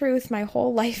moment of truth. My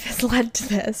whole life has led to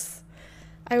this.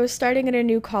 I was starting at a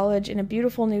new college in a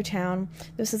beautiful new town.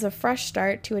 This is a fresh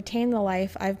start to attain the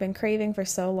life I've been craving for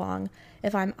so long.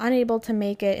 If I'm unable to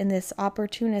make it in this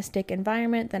opportunistic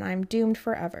environment, then I'm doomed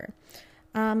forever.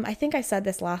 I think I said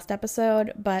this last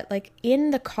episode, but like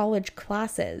in the college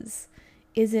classes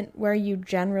isn't where you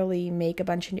generally make a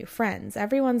bunch of new friends.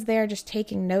 Everyone's there just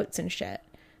taking notes and shit.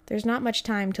 There's not much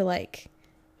time to like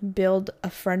build a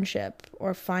friendship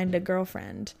or find a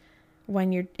girlfriend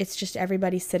when it's just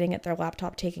everybody sitting at their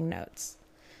laptop taking notes.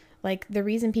 Like the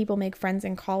reason people make friends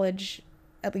in college,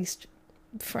 at least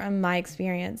from my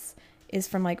experience, is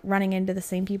from like running into the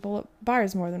same people at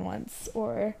bars more than once,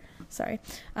 or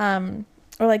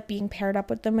like being paired up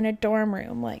with them in a dorm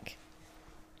room. Like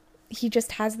he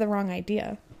just has the wrong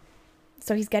idea.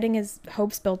 So he's getting his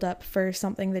hopes built up for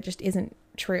something that just isn't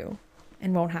true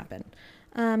and won't happen.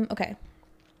 Okay.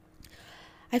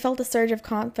 I felt a surge of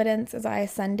confidence as I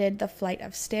ascended the flight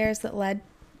of stairs that led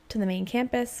to the main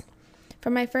campus. For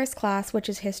my first class, which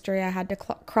is history, I had to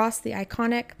cross the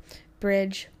iconic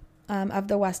bridge of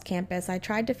the West Campus. I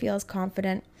tried to feel as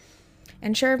confident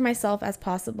and sure of myself as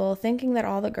possible, thinking that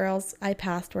all the girls I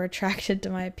passed were attracted to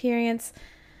my appearance.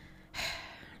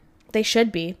 They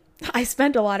should be. I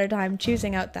spent a lot of time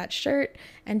choosing out that shirt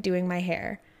and doing my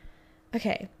hair.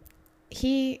 Okay.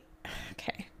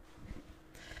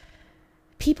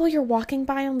 People you're walking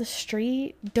by on the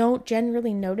street don't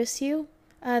generally notice you.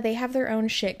 They have their own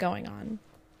shit going on.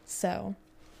 So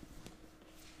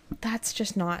that's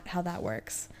just not how that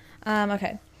works.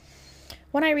 Okay.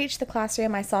 When I reached the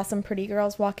classroom, I saw some pretty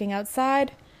girls walking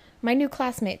outside. My new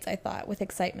classmates, I thought, with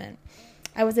excitement.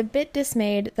 I was a bit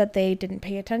dismayed that they didn't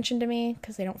pay attention to me,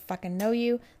 because they don't fucking know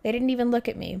you. They didn't even look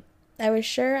at me. I was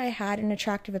sure I had an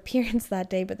attractive appearance that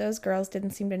day, but those girls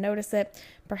didn't seem to notice it.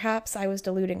 Perhaps I was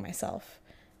deluding myself.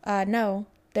 No,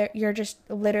 you're just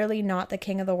literally not the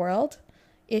king of the world.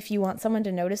 If you want someone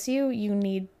to notice you, you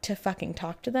need to fucking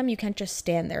talk to them. You can't just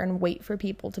stand there and wait for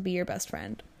people to be your best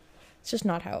friend. It's just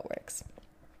not how it works.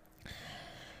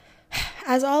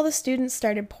 As all the students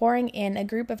started pouring in, a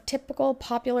group of typical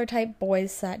popular type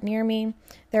boys sat near me.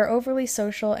 Their overly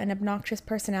social and obnoxious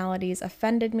personalities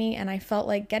offended me, and I felt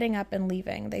like getting up and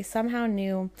leaving. They somehow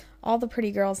knew all the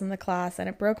pretty girls in the class, and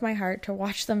it broke my heart to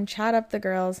watch them chat up the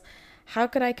girls. How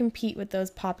could I compete with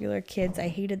those popular kids? I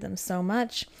hated them so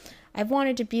much. I've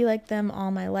wanted to be like them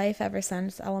all my life, ever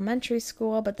since elementary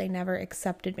school, but they never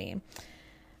accepted me.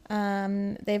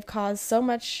 They've caused so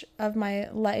much of my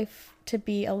life to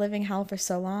be a living hell for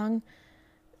so long.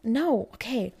 No,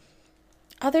 okay.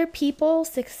 Other people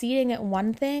succeeding at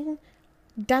one thing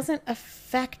doesn't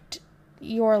affect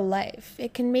your life.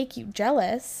 It can make you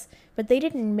jealous, but they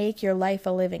didn't make your life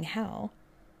a living hell.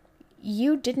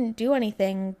 You didn't do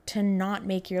anything to not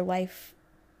make your life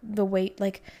the way,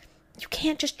 like, you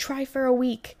can't just try for a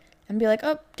week and be like,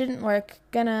 oh, didn't work,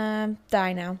 gonna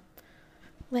die now.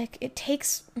 Like, it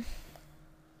takes...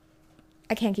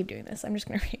 I can't keep doing this. I'm just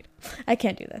gonna read. I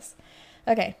can't do this.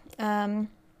 Okay.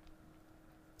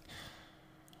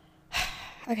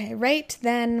 Okay, right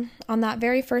then, on that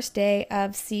very first day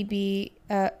of SBCC,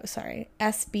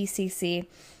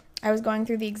 I was going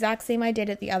through the exact same I did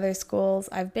at the other schools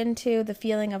I've been to, the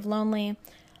feeling of lonely,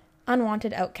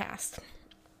 unwanted outcast.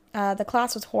 The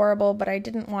class was horrible, but I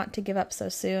didn't want to give up so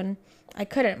soon. I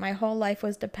couldn't. My whole life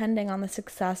was depending on the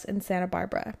success in Santa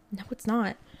Barbara. No, it's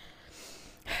not.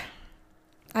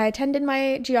 I attended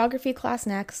my geography class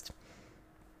next.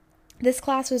 This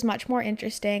class was much more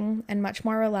interesting and much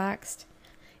more relaxed.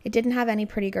 It didn't have any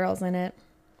pretty girls in it.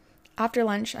 After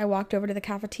lunch, I walked over to the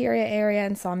cafeteria area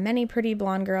and saw many pretty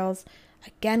blonde girls,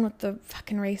 again with the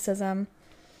fucking racism,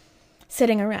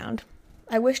 sitting around.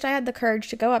 I wished I had the courage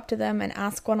to go up to them and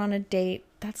ask one on a date.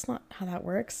 That's not how that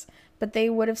works. But they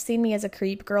would have seen me as a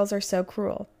creep. Girls are so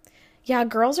cruel. Yeah,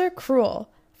 girls are cruel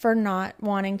for not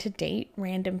wanting to date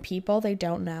random people they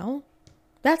don't know.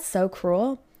 That's so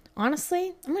cruel.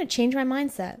 Honestly, I'm going to change my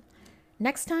mindset.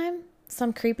 Next time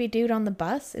some creepy dude on the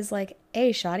bus is like,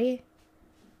 hey, shawty,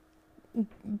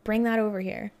 bring that over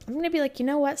here. I'm going to be like, you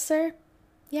know what, sir?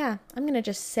 Yeah, I'm going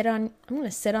to sit on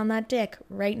that dick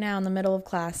right now in the middle of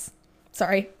class.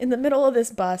 Sorry, in the middle of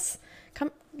this bus.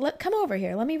 Come over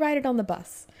here. Let me ride it on the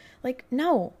bus. Like,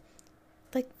 no.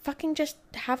 Like, fucking just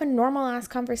have a normal ass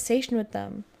conversation with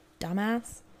them,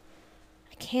 dumbass.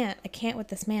 I can't with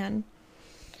this man.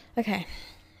 Okay.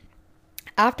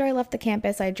 After I left the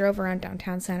campus, I drove around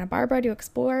downtown Santa Barbara to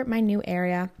explore my new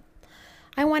area.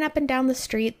 I went up and down the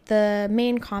street, the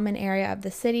main common area of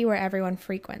the city where everyone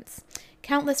frequents.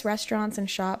 Countless restaurants and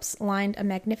shops lined a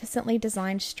magnificently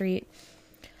designed street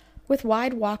with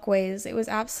wide walkways. It was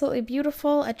absolutely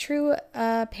beautiful, a true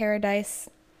paradise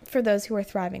for those who were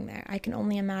thriving there. I can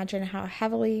only imagine how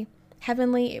heavenly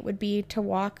it would be to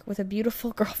walk with a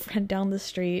beautiful girlfriend down the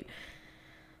street.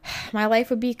 My life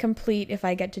would be complete if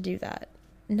I get to do that.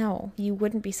 No, you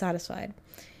wouldn't be satisfied.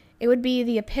 It would be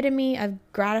the epitome of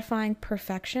gratifying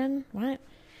perfection. What?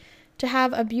 To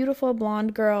have a beautiful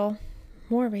blonde girl,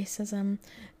 more racism,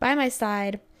 by my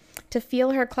side, to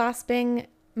feel her clasping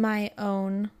my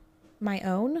own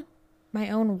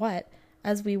what?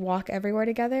 As we walk everywhere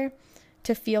together,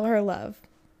 to feel her love.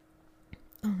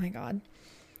 Oh my God.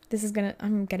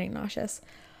 I'm getting nauseous.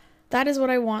 That is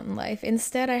what I want in life.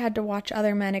 Instead, I had to watch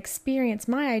other men experience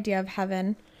my idea of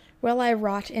heaven while I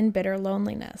rot in bitter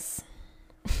loneliness.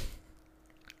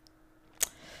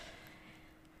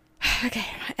 Okay,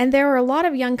 and there were a lot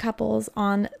of young couples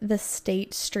on the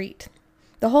state street.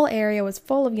 The whole area was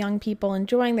full of young people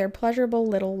enjoying their pleasurable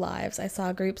little lives. I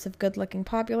saw groups of good-looking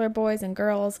popular boys and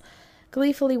girls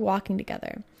gleefully walking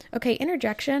together. Okay,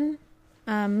 interjection.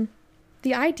 The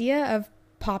idea of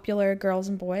popular girls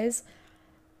and boys,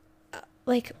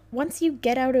 like, once you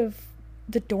get out of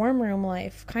the dorm room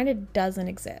life, kind of doesn't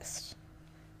exist.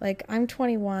 Like, I'm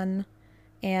 21,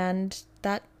 and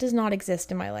that does not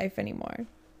exist in my life anymore.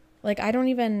 Like, I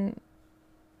can't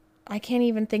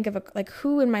even think of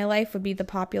who in my life would be the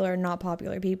popular and not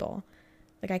popular people.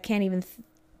 Like, I can't even,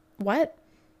 what?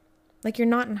 Like, you're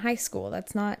not in high school.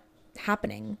 That's not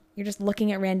happening. You're just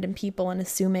looking at random people and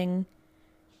assuming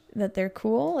that they're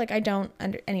cool. Like,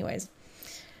 anyways.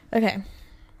 Okay.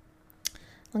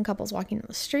 Young couples walking down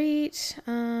the street.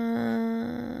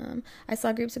 I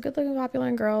saw groups of good-looking popular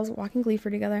and girls walking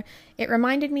gleefully together. It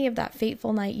reminded me of that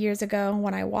fateful night years ago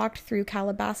when I walked through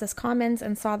Calabasas Commons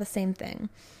and saw the same thing.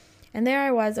 And there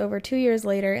I was over 2 years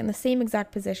later in the same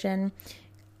exact position.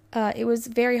 It was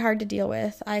very hard to deal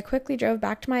with. I quickly drove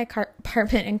back to my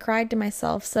apartment and cried to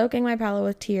myself, soaking my pillow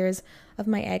with tears of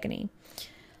my agony.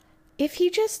 If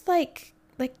you just like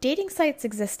dating sites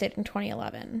existed in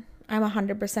 2011, I'm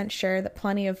 100% sure that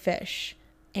Plenty of Fish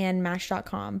and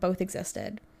Match.com both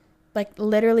existed. Like,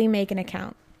 literally make an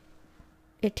account.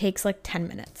 It takes 10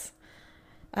 minutes.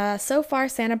 So far,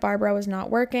 Santa Barbara was not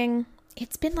working.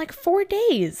 It's been 4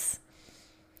 days.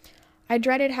 I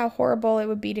dreaded how horrible it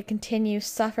would be to continue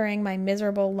suffering my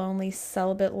miserable, lonely,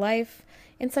 celibate life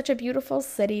in such a beautiful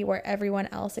city where everyone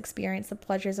else experienced the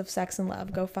pleasures of sex and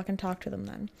love. Go fucking talk to them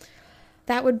then.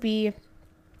 That would be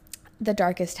the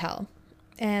darkest hell.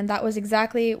 And that was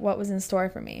exactly what was in store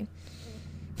for me.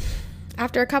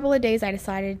 After a couple of days, I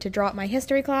decided to drop my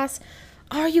history class.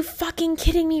 Are you fucking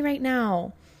kidding me right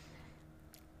now?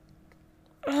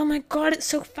 Oh my God, it's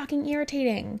so fucking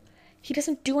irritating. He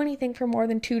doesn't do anything for more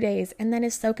than 2 days and then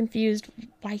is so confused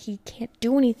why he can't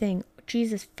do anything.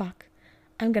 Jesus fuck.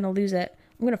 I'm gonna lose it.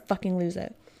 I'm gonna fucking lose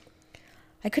it.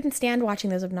 I couldn't stand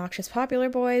watching those obnoxious popular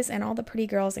boys and all the pretty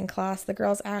girls in class. The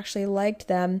girls actually liked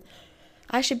them.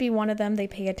 I should be one of them they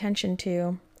pay attention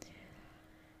to.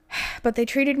 But they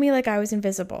treated me like I was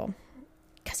invisible.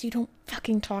 Because you don't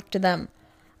fucking talk to them.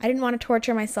 I didn't want to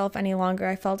torture myself any longer.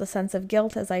 I felt a sense of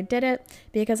guilt as I did it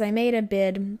because I made a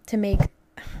bid to make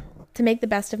the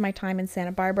best of my time in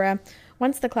Santa Barbara.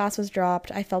 Once the class was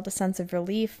dropped, I felt a sense of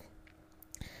relief.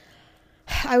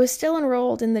 I was still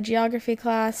enrolled in the geography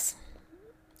class,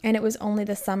 and it was only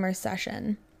the summer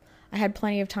session. I had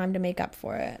plenty of time to make up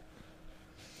for it.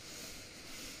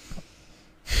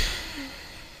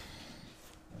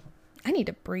 I need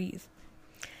to breathe.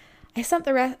 I spent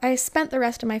the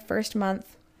rest of my first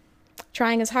month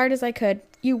trying as hard as I could.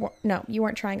 You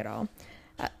weren't trying at all.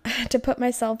 To put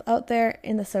myself out there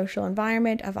in the social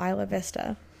environment of Isla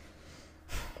Vista.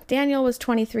 Daniel was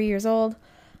 23 years old,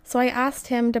 so I asked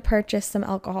him to purchase some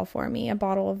alcohol for me, a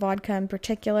bottle of vodka in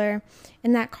particular.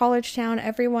 In that college town,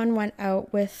 everyone went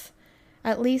out with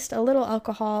at least a little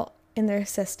alcohol in their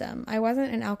system. I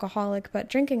wasn't an alcoholic, but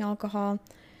drinking alcohol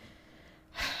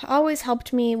always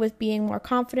helped me with being more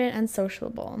confident and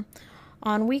sociable.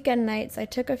 On weekend nights, I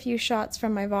took a few shots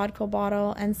from my vodka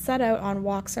bottle and set out on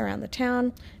walks around the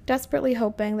town, desperately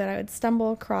hoping that I would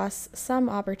stumble across some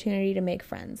opportunity to make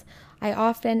friends. I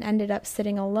often ended up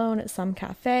sitting alone at some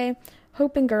cafe,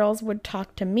 hoping girls would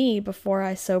talk to me before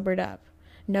I sobered up.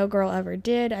 No girl ever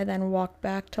did. I then walked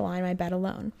back to lie in my bed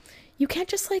alone. You can't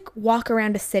just walk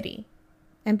around a city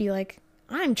and be like,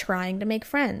 I'm trying to make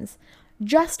friends.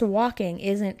 Just walking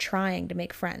isn't trying to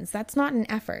make friends. That's not an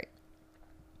effort.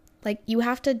 You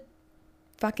have to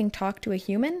fucking talk to a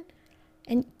human.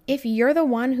 And if you're the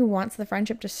one who wants the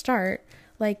friendship to start,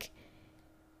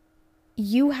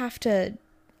 you have to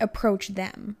approach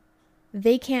them.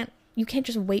 You can't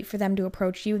just wait for them to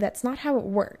approach you. That's not how it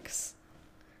works.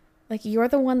 Like, you're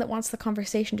the one that wants the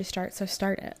conversation to start, so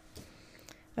start it.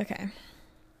 Okay.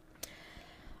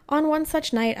 On one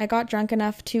such night, I got drunk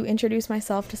enough to introduce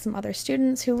myself to some other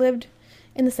students who lived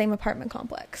in the same apartment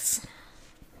complex.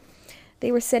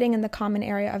 They were sitting in the common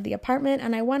area of the apartment,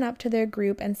 and I went up to their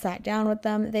group and sat down with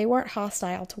them. They weren't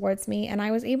hostile towards me, and I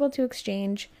was able to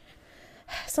exchange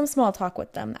some small talk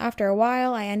with them. After a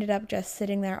while, I ended up just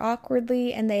sitting there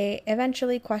awkwardly, and they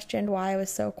eventually questioned why I was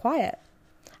so quiet.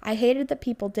 I hated that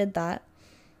people did that.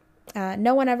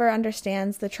 No one ever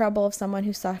understands the trouble of someone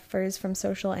who suffers from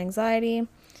social anxiety.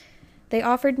 They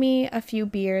offered me a few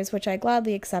beers, which I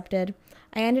gladly accepted.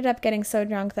 I ended up getting so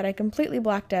drunk that I completely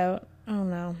blacked out. Oh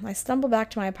no. I stumbled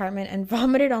back to my apartment and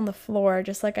vomited on the floor,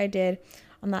 just like I did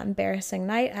on that embarrassing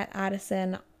night at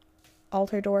Addison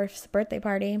Alterdorf's birthday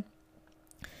party.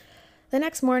 The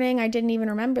next morning, I didn't even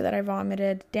remember that I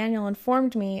vomited. Daniel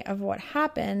informed me of what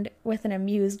happened with an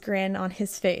amused grin on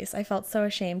his face. I felt so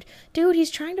ashamed. Dude, he's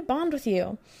trying to bond with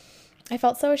you. I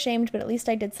felt so ashamed, but at least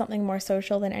I did something more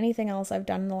social than anything else I've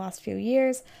done in the last few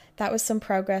years. That was some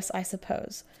progress, I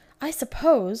suppose. I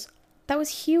suppose? That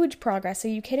was huge progress. Are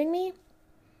you kidding me?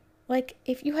 Like,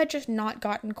 if you had just not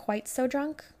gotten quite so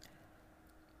drunk,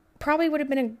 probably would have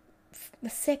been a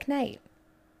sick night.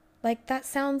 Like, that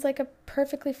sounds like a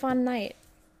perfectly fun night,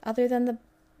 other than the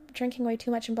drinking way too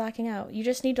much and blacking out. You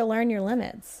just need to learn your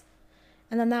limits.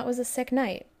 And then that was a sick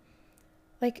night.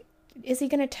 Like, is he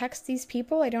going to text these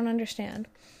people? I don't understand.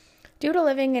 Due to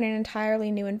living in an entirely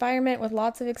new environment with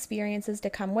lots of experiences to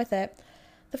come with it,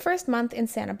 the first month in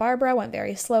Santa Barbara went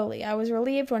very slowly. I was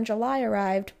relieved when July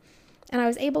arrived, and I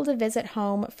was able to visit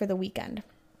home for the weekend.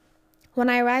 When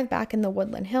I arrived back in the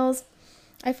Woodland Hills,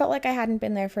 I felt like I hadn't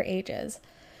been there for ages.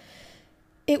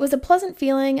 It was a pleasant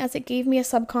feeling, as it gave me a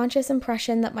subconscious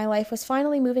impression that my life was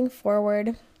finally moving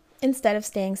forward instead of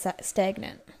staying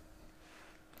stagnant.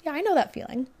 Yeah, I know that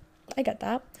feeling. I get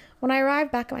that. When I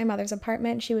arrived back at my mother's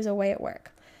apartment, she was away at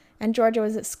work, and Georgia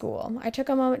was at school. I took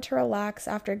a moment to relax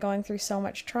after going through so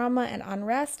much trauma and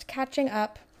unrest, catching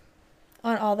up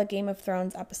on all the Game of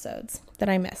Thrones episodes that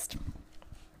I missed,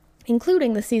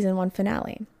 including the season 1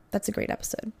 finale. That's a great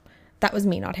episode. That was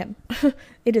me, not him.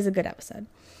 It is a good episode.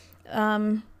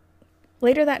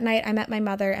 Later that night, I met my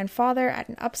mother and father at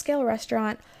an upscale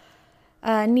restaurant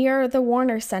near the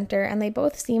Warner Center, and they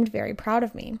both seemed very proud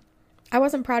of me. I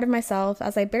wasn't proud of myself,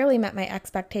 as I barely met my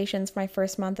expectations for my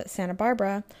first month at Santa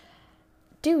Barbara.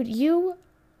 Dude, you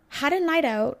had a night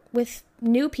out with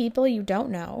new people you don't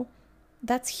know.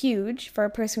 That's huge for a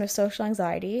person with social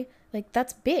anxiety. Like,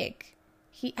 that's big.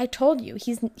 I told you,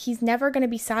 he's never going to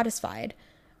be satisfied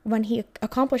when he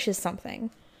accomplishes something.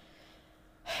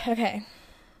 Okay.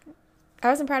 I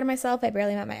wasn't proud of myself. I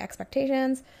barely met my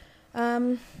expectations.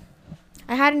 I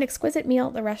had an exquisite meal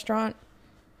at the restaurant,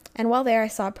 and while there I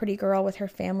saw a pretty girl with her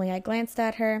family. I glanced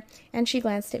at her, and she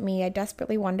glanced at me. I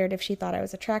desperately wondered if she thought I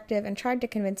was attractive and tried to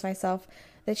convince myself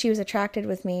that she was attracted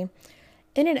with me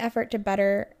in an effort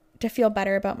to feel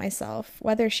better about myself.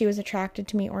 Whether she was attracted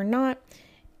to me or not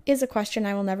is a question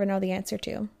I will never know the answer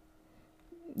to.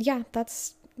 Yeah,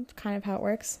 that's kind of how it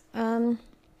works.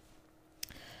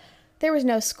 There was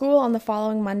no school on the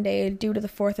following Monday due to the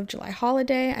 4th of July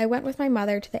holiday. I went with my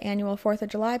mother to the annual 4th of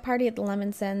July party at the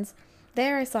Lemonsons.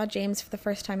 There I saw James for the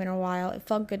first time in a while. It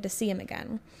felt good to see him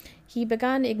again. He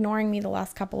begun ignoring me the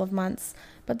last couple of months,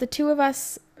 but the two of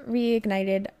us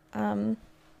reignited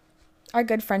our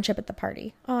good friendship at the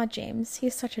party. Aw, James,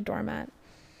 he's such a doormat.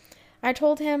 I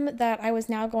told him that I was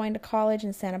now going to college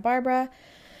in Santa Barbara,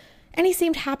 and he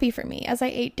seemed happy for me. As I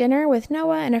ate dinner with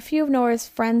Noah and a few of Noah's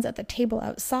friends at the table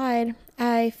outside,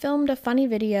 I filmed a funny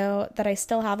video that I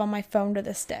still have on my phone to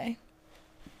this day.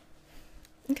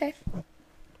 Okay.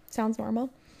 Sounds normal.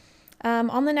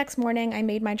 On the next morning, I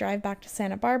made my drive back to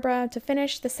Santa Barbara to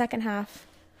finish the second half.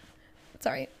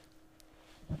 Sorry.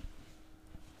 I'm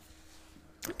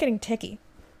getting ticky.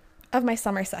 Of my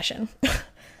summer session.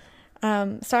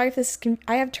 Sorry if this is...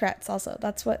 I have Tourette's also.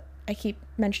 That's what I keep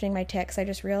mentioning, my tics. I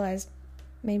just realized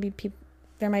maybe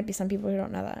there might be some people who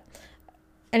don't know that.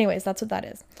 Anyways, that's what that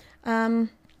is.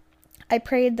 I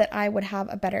prayed that I would have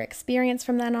a better experience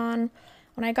from then on.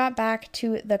 When I got back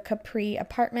to the Capri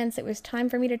apartments, it was time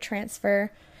for me to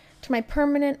transfer to my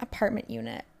permanent apartment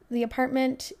unit. The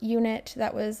apartment unit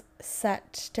that was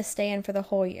set to stay in for the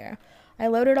whole year. I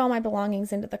loaded all my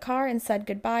belongings into the car and said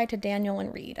goodbye to Daniel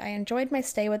and Reed. I enjoyed my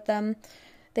stay with them.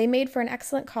 They made for an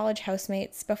excellent college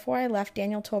housemates. Before I left,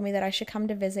 Daniel told me that I should come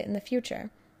to visit in the future.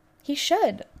 He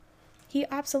should. He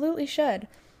absolutely should.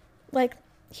 Like,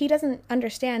 he doesn't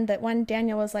understand that when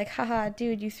Daniel was like, haha,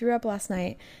 dude, you threw up last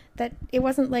night, that it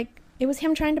wasn't like, it was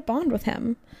him trying to bond with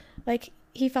him. Like,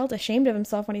 he felt ashamed of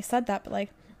himself when he said that, but like,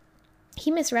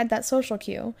 he misread that social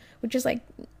cue, which is like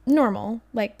normal.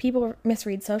 Like, people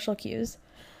misread social cues.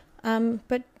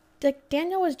 But like,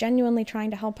 Daniel was genuinely trying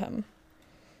to help him.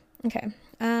 Okay.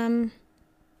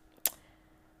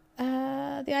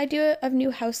 The idea of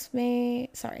new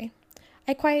housemate. Sorry.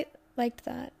 I quite liked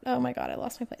that. Oh my God, I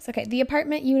lost my place. Okay. The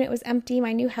apartment unit was empty.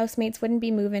 My new housemates wouldn't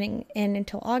be moving in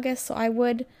until August, so I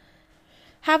would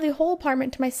have the whole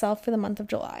apartment to myself for the month of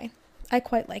July. I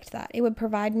quite liked that. It would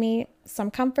provide me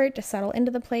some comfort to settle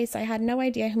into the place. I had no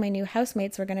idea who my new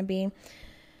housemates were going to be.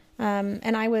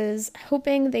 And I was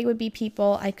hoping they would be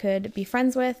people I could be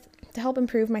friends with to help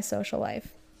improve my social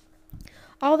life.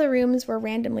 All the rooms were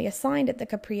randomly assigned at the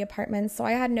Capri apartments, so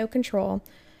I had no control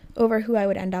over who I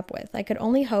would end up with. I could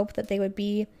only hope that they would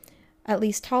be at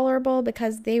least tolerable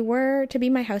because they were to be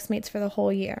my housemates for the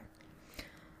whole year.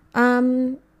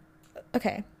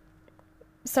 Okay.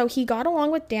 So he got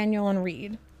along with Daniel and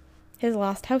Reed, his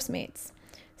last housemates.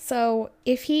 So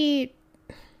I've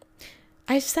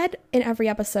said in every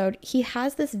episode, he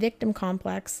has this victim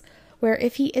complex where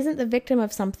if he isn't the victim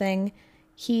of something,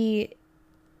 he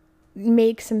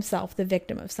makes himself the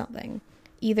victim of something,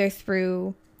 either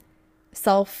through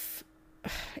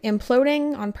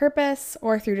self-imploding on purpose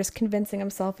or through just convincing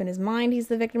himself in his mind he's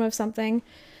the victim of something.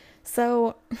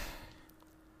 So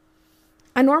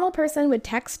a normal person would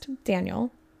text Daniel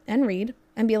and Reed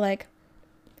and be like,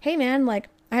 hey man, like,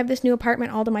 I have this new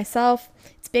apartment all to myself.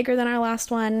 It's bigger than our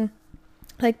last one.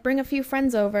 Like, bring a few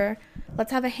friends over.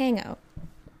 Let's have a hangout.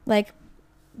 Like,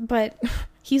 but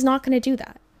he's not going to do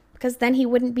that because then he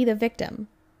wouldn't be the victim.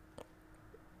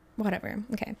 Whatever.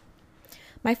 Okay.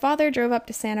 My father drove up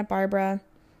to Santa Barbara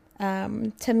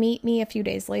to meet me a few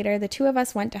days later. The two of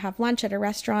us went to have lunch at a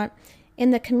restaurant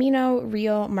in the Camino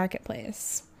Real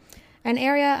Marketplace, an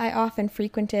area I often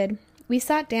frequented. We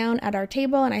sat down at our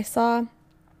table and I saw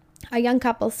a young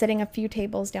couple sitting a few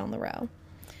tables down the row.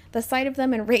 The sight of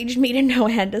them enraged me to no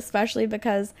end, especially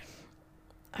because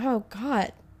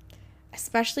it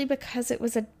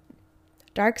was a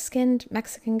dark-skinned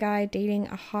Mexican guy dating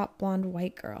a hot blonde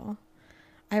white girl.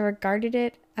 I regarded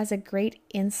it as a great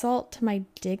insult to my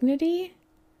dignity.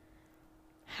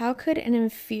 How could an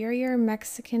inferior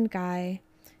Mexican guy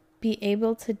be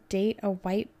able to date a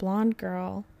white blonde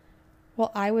girl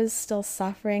while I was still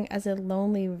suffering as a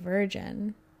lonely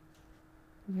virgin?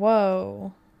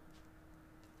 Whoa.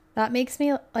 That makes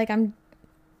me I'm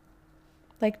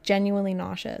genuinely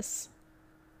nauseous.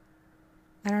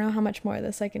 I don't know how much more of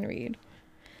this I can read.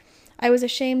 I was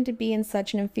ashamed to be in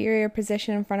such an inferior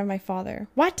position in front of my father.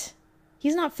 What?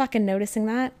 He's not fucking noticing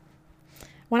that.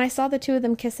 When I saw the two of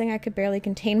them kissing, I could barely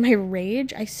contain my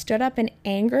rage. I stood up in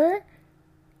anger.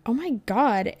 Oh my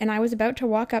God. And I was about to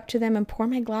walk up to them and pour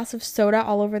my glass of soda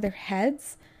all over their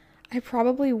heads. I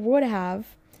probably would have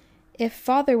if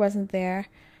father wasn't there.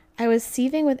 I was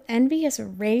seething with envious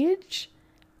rage,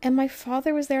 and my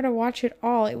father was there to watch it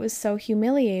all. It was so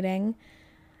humiliating.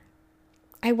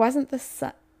 I wasn't the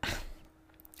son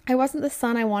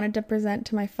I wanted to present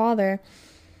to my father.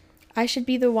 I should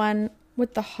be the one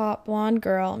with the hot blonde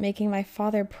girl making my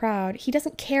father proud. He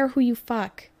doesn't care who you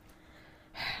fuck.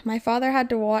 My father had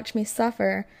to watch me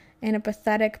suffer in a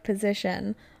pathetic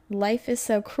position. Life is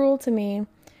so cruel to me.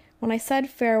 When I said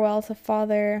farewell to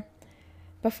father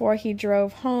before he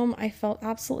drove home, I felt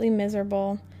absolutely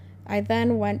miserable. I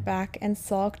then went back and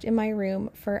sulked in my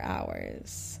room for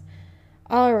hours.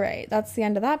 All right, that's the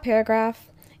end of that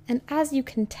paragraph. And as you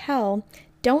can tell,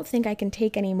 don't think I can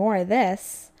take any more of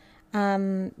this.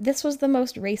 This was the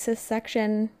most racist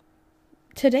section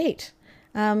to date.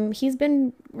 He's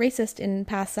been racist in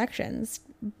past sections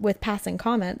with passing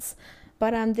comments,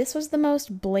 but this was the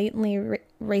most blatantly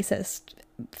racist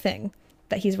thing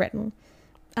that he's written.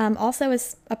 Also,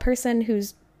 as a person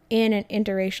who's in an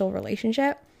interracial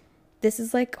relationship, this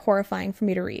is horrifying for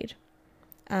me to read.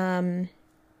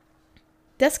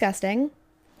 Disgusting.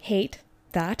 Hate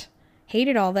that.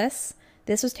 Hated all this.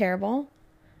 This was terrible.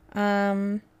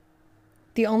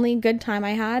 The only good time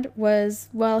I had was,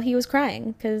 he was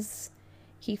crying, because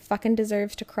he fucking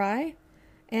deserves to cry.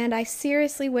 And I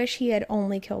seriously wish he had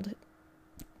only killed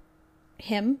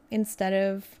him instead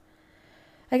of...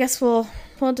 I guess we'll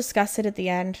discuss it at the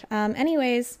end.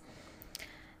 Anyways,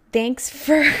 thanks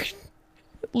for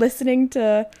listening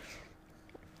to...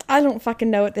 I don't fucking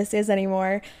know what this is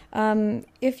anymore.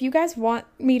 If you guys want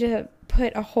me to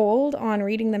put a hold on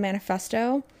reading the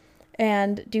manifesto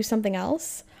and do something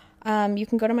else, you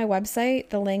can go to my website.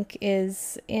 The link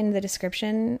is in the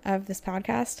description of this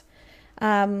podcast.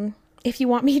 If you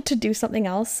want me to do something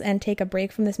else and take a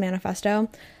break from this manifesto,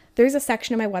 there's a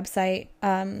section of my website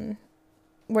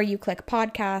where you click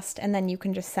podcast, and then you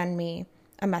can just send me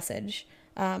a message.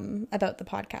 about the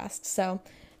podcast. So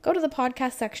go to the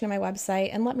podcast section of my website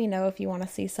and let me know if you want to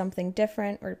see something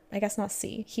different, or I guess not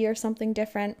see, hear something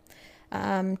different.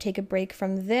 Take a break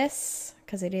from this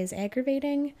because it is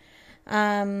aggravating.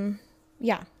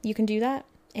 Yeah, you can do that.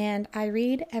 And I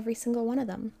read every single one of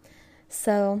them.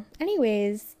 So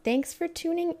anyways, thanks for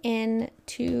tuning in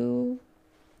to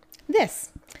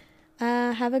this.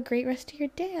 Have a great rest of your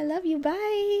day. I love you.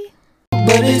 Bye.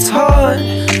 But it's hard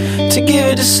to give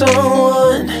it to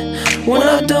someone when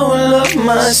I don't love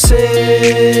myself.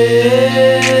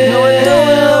 No, I don't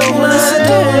love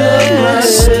myself.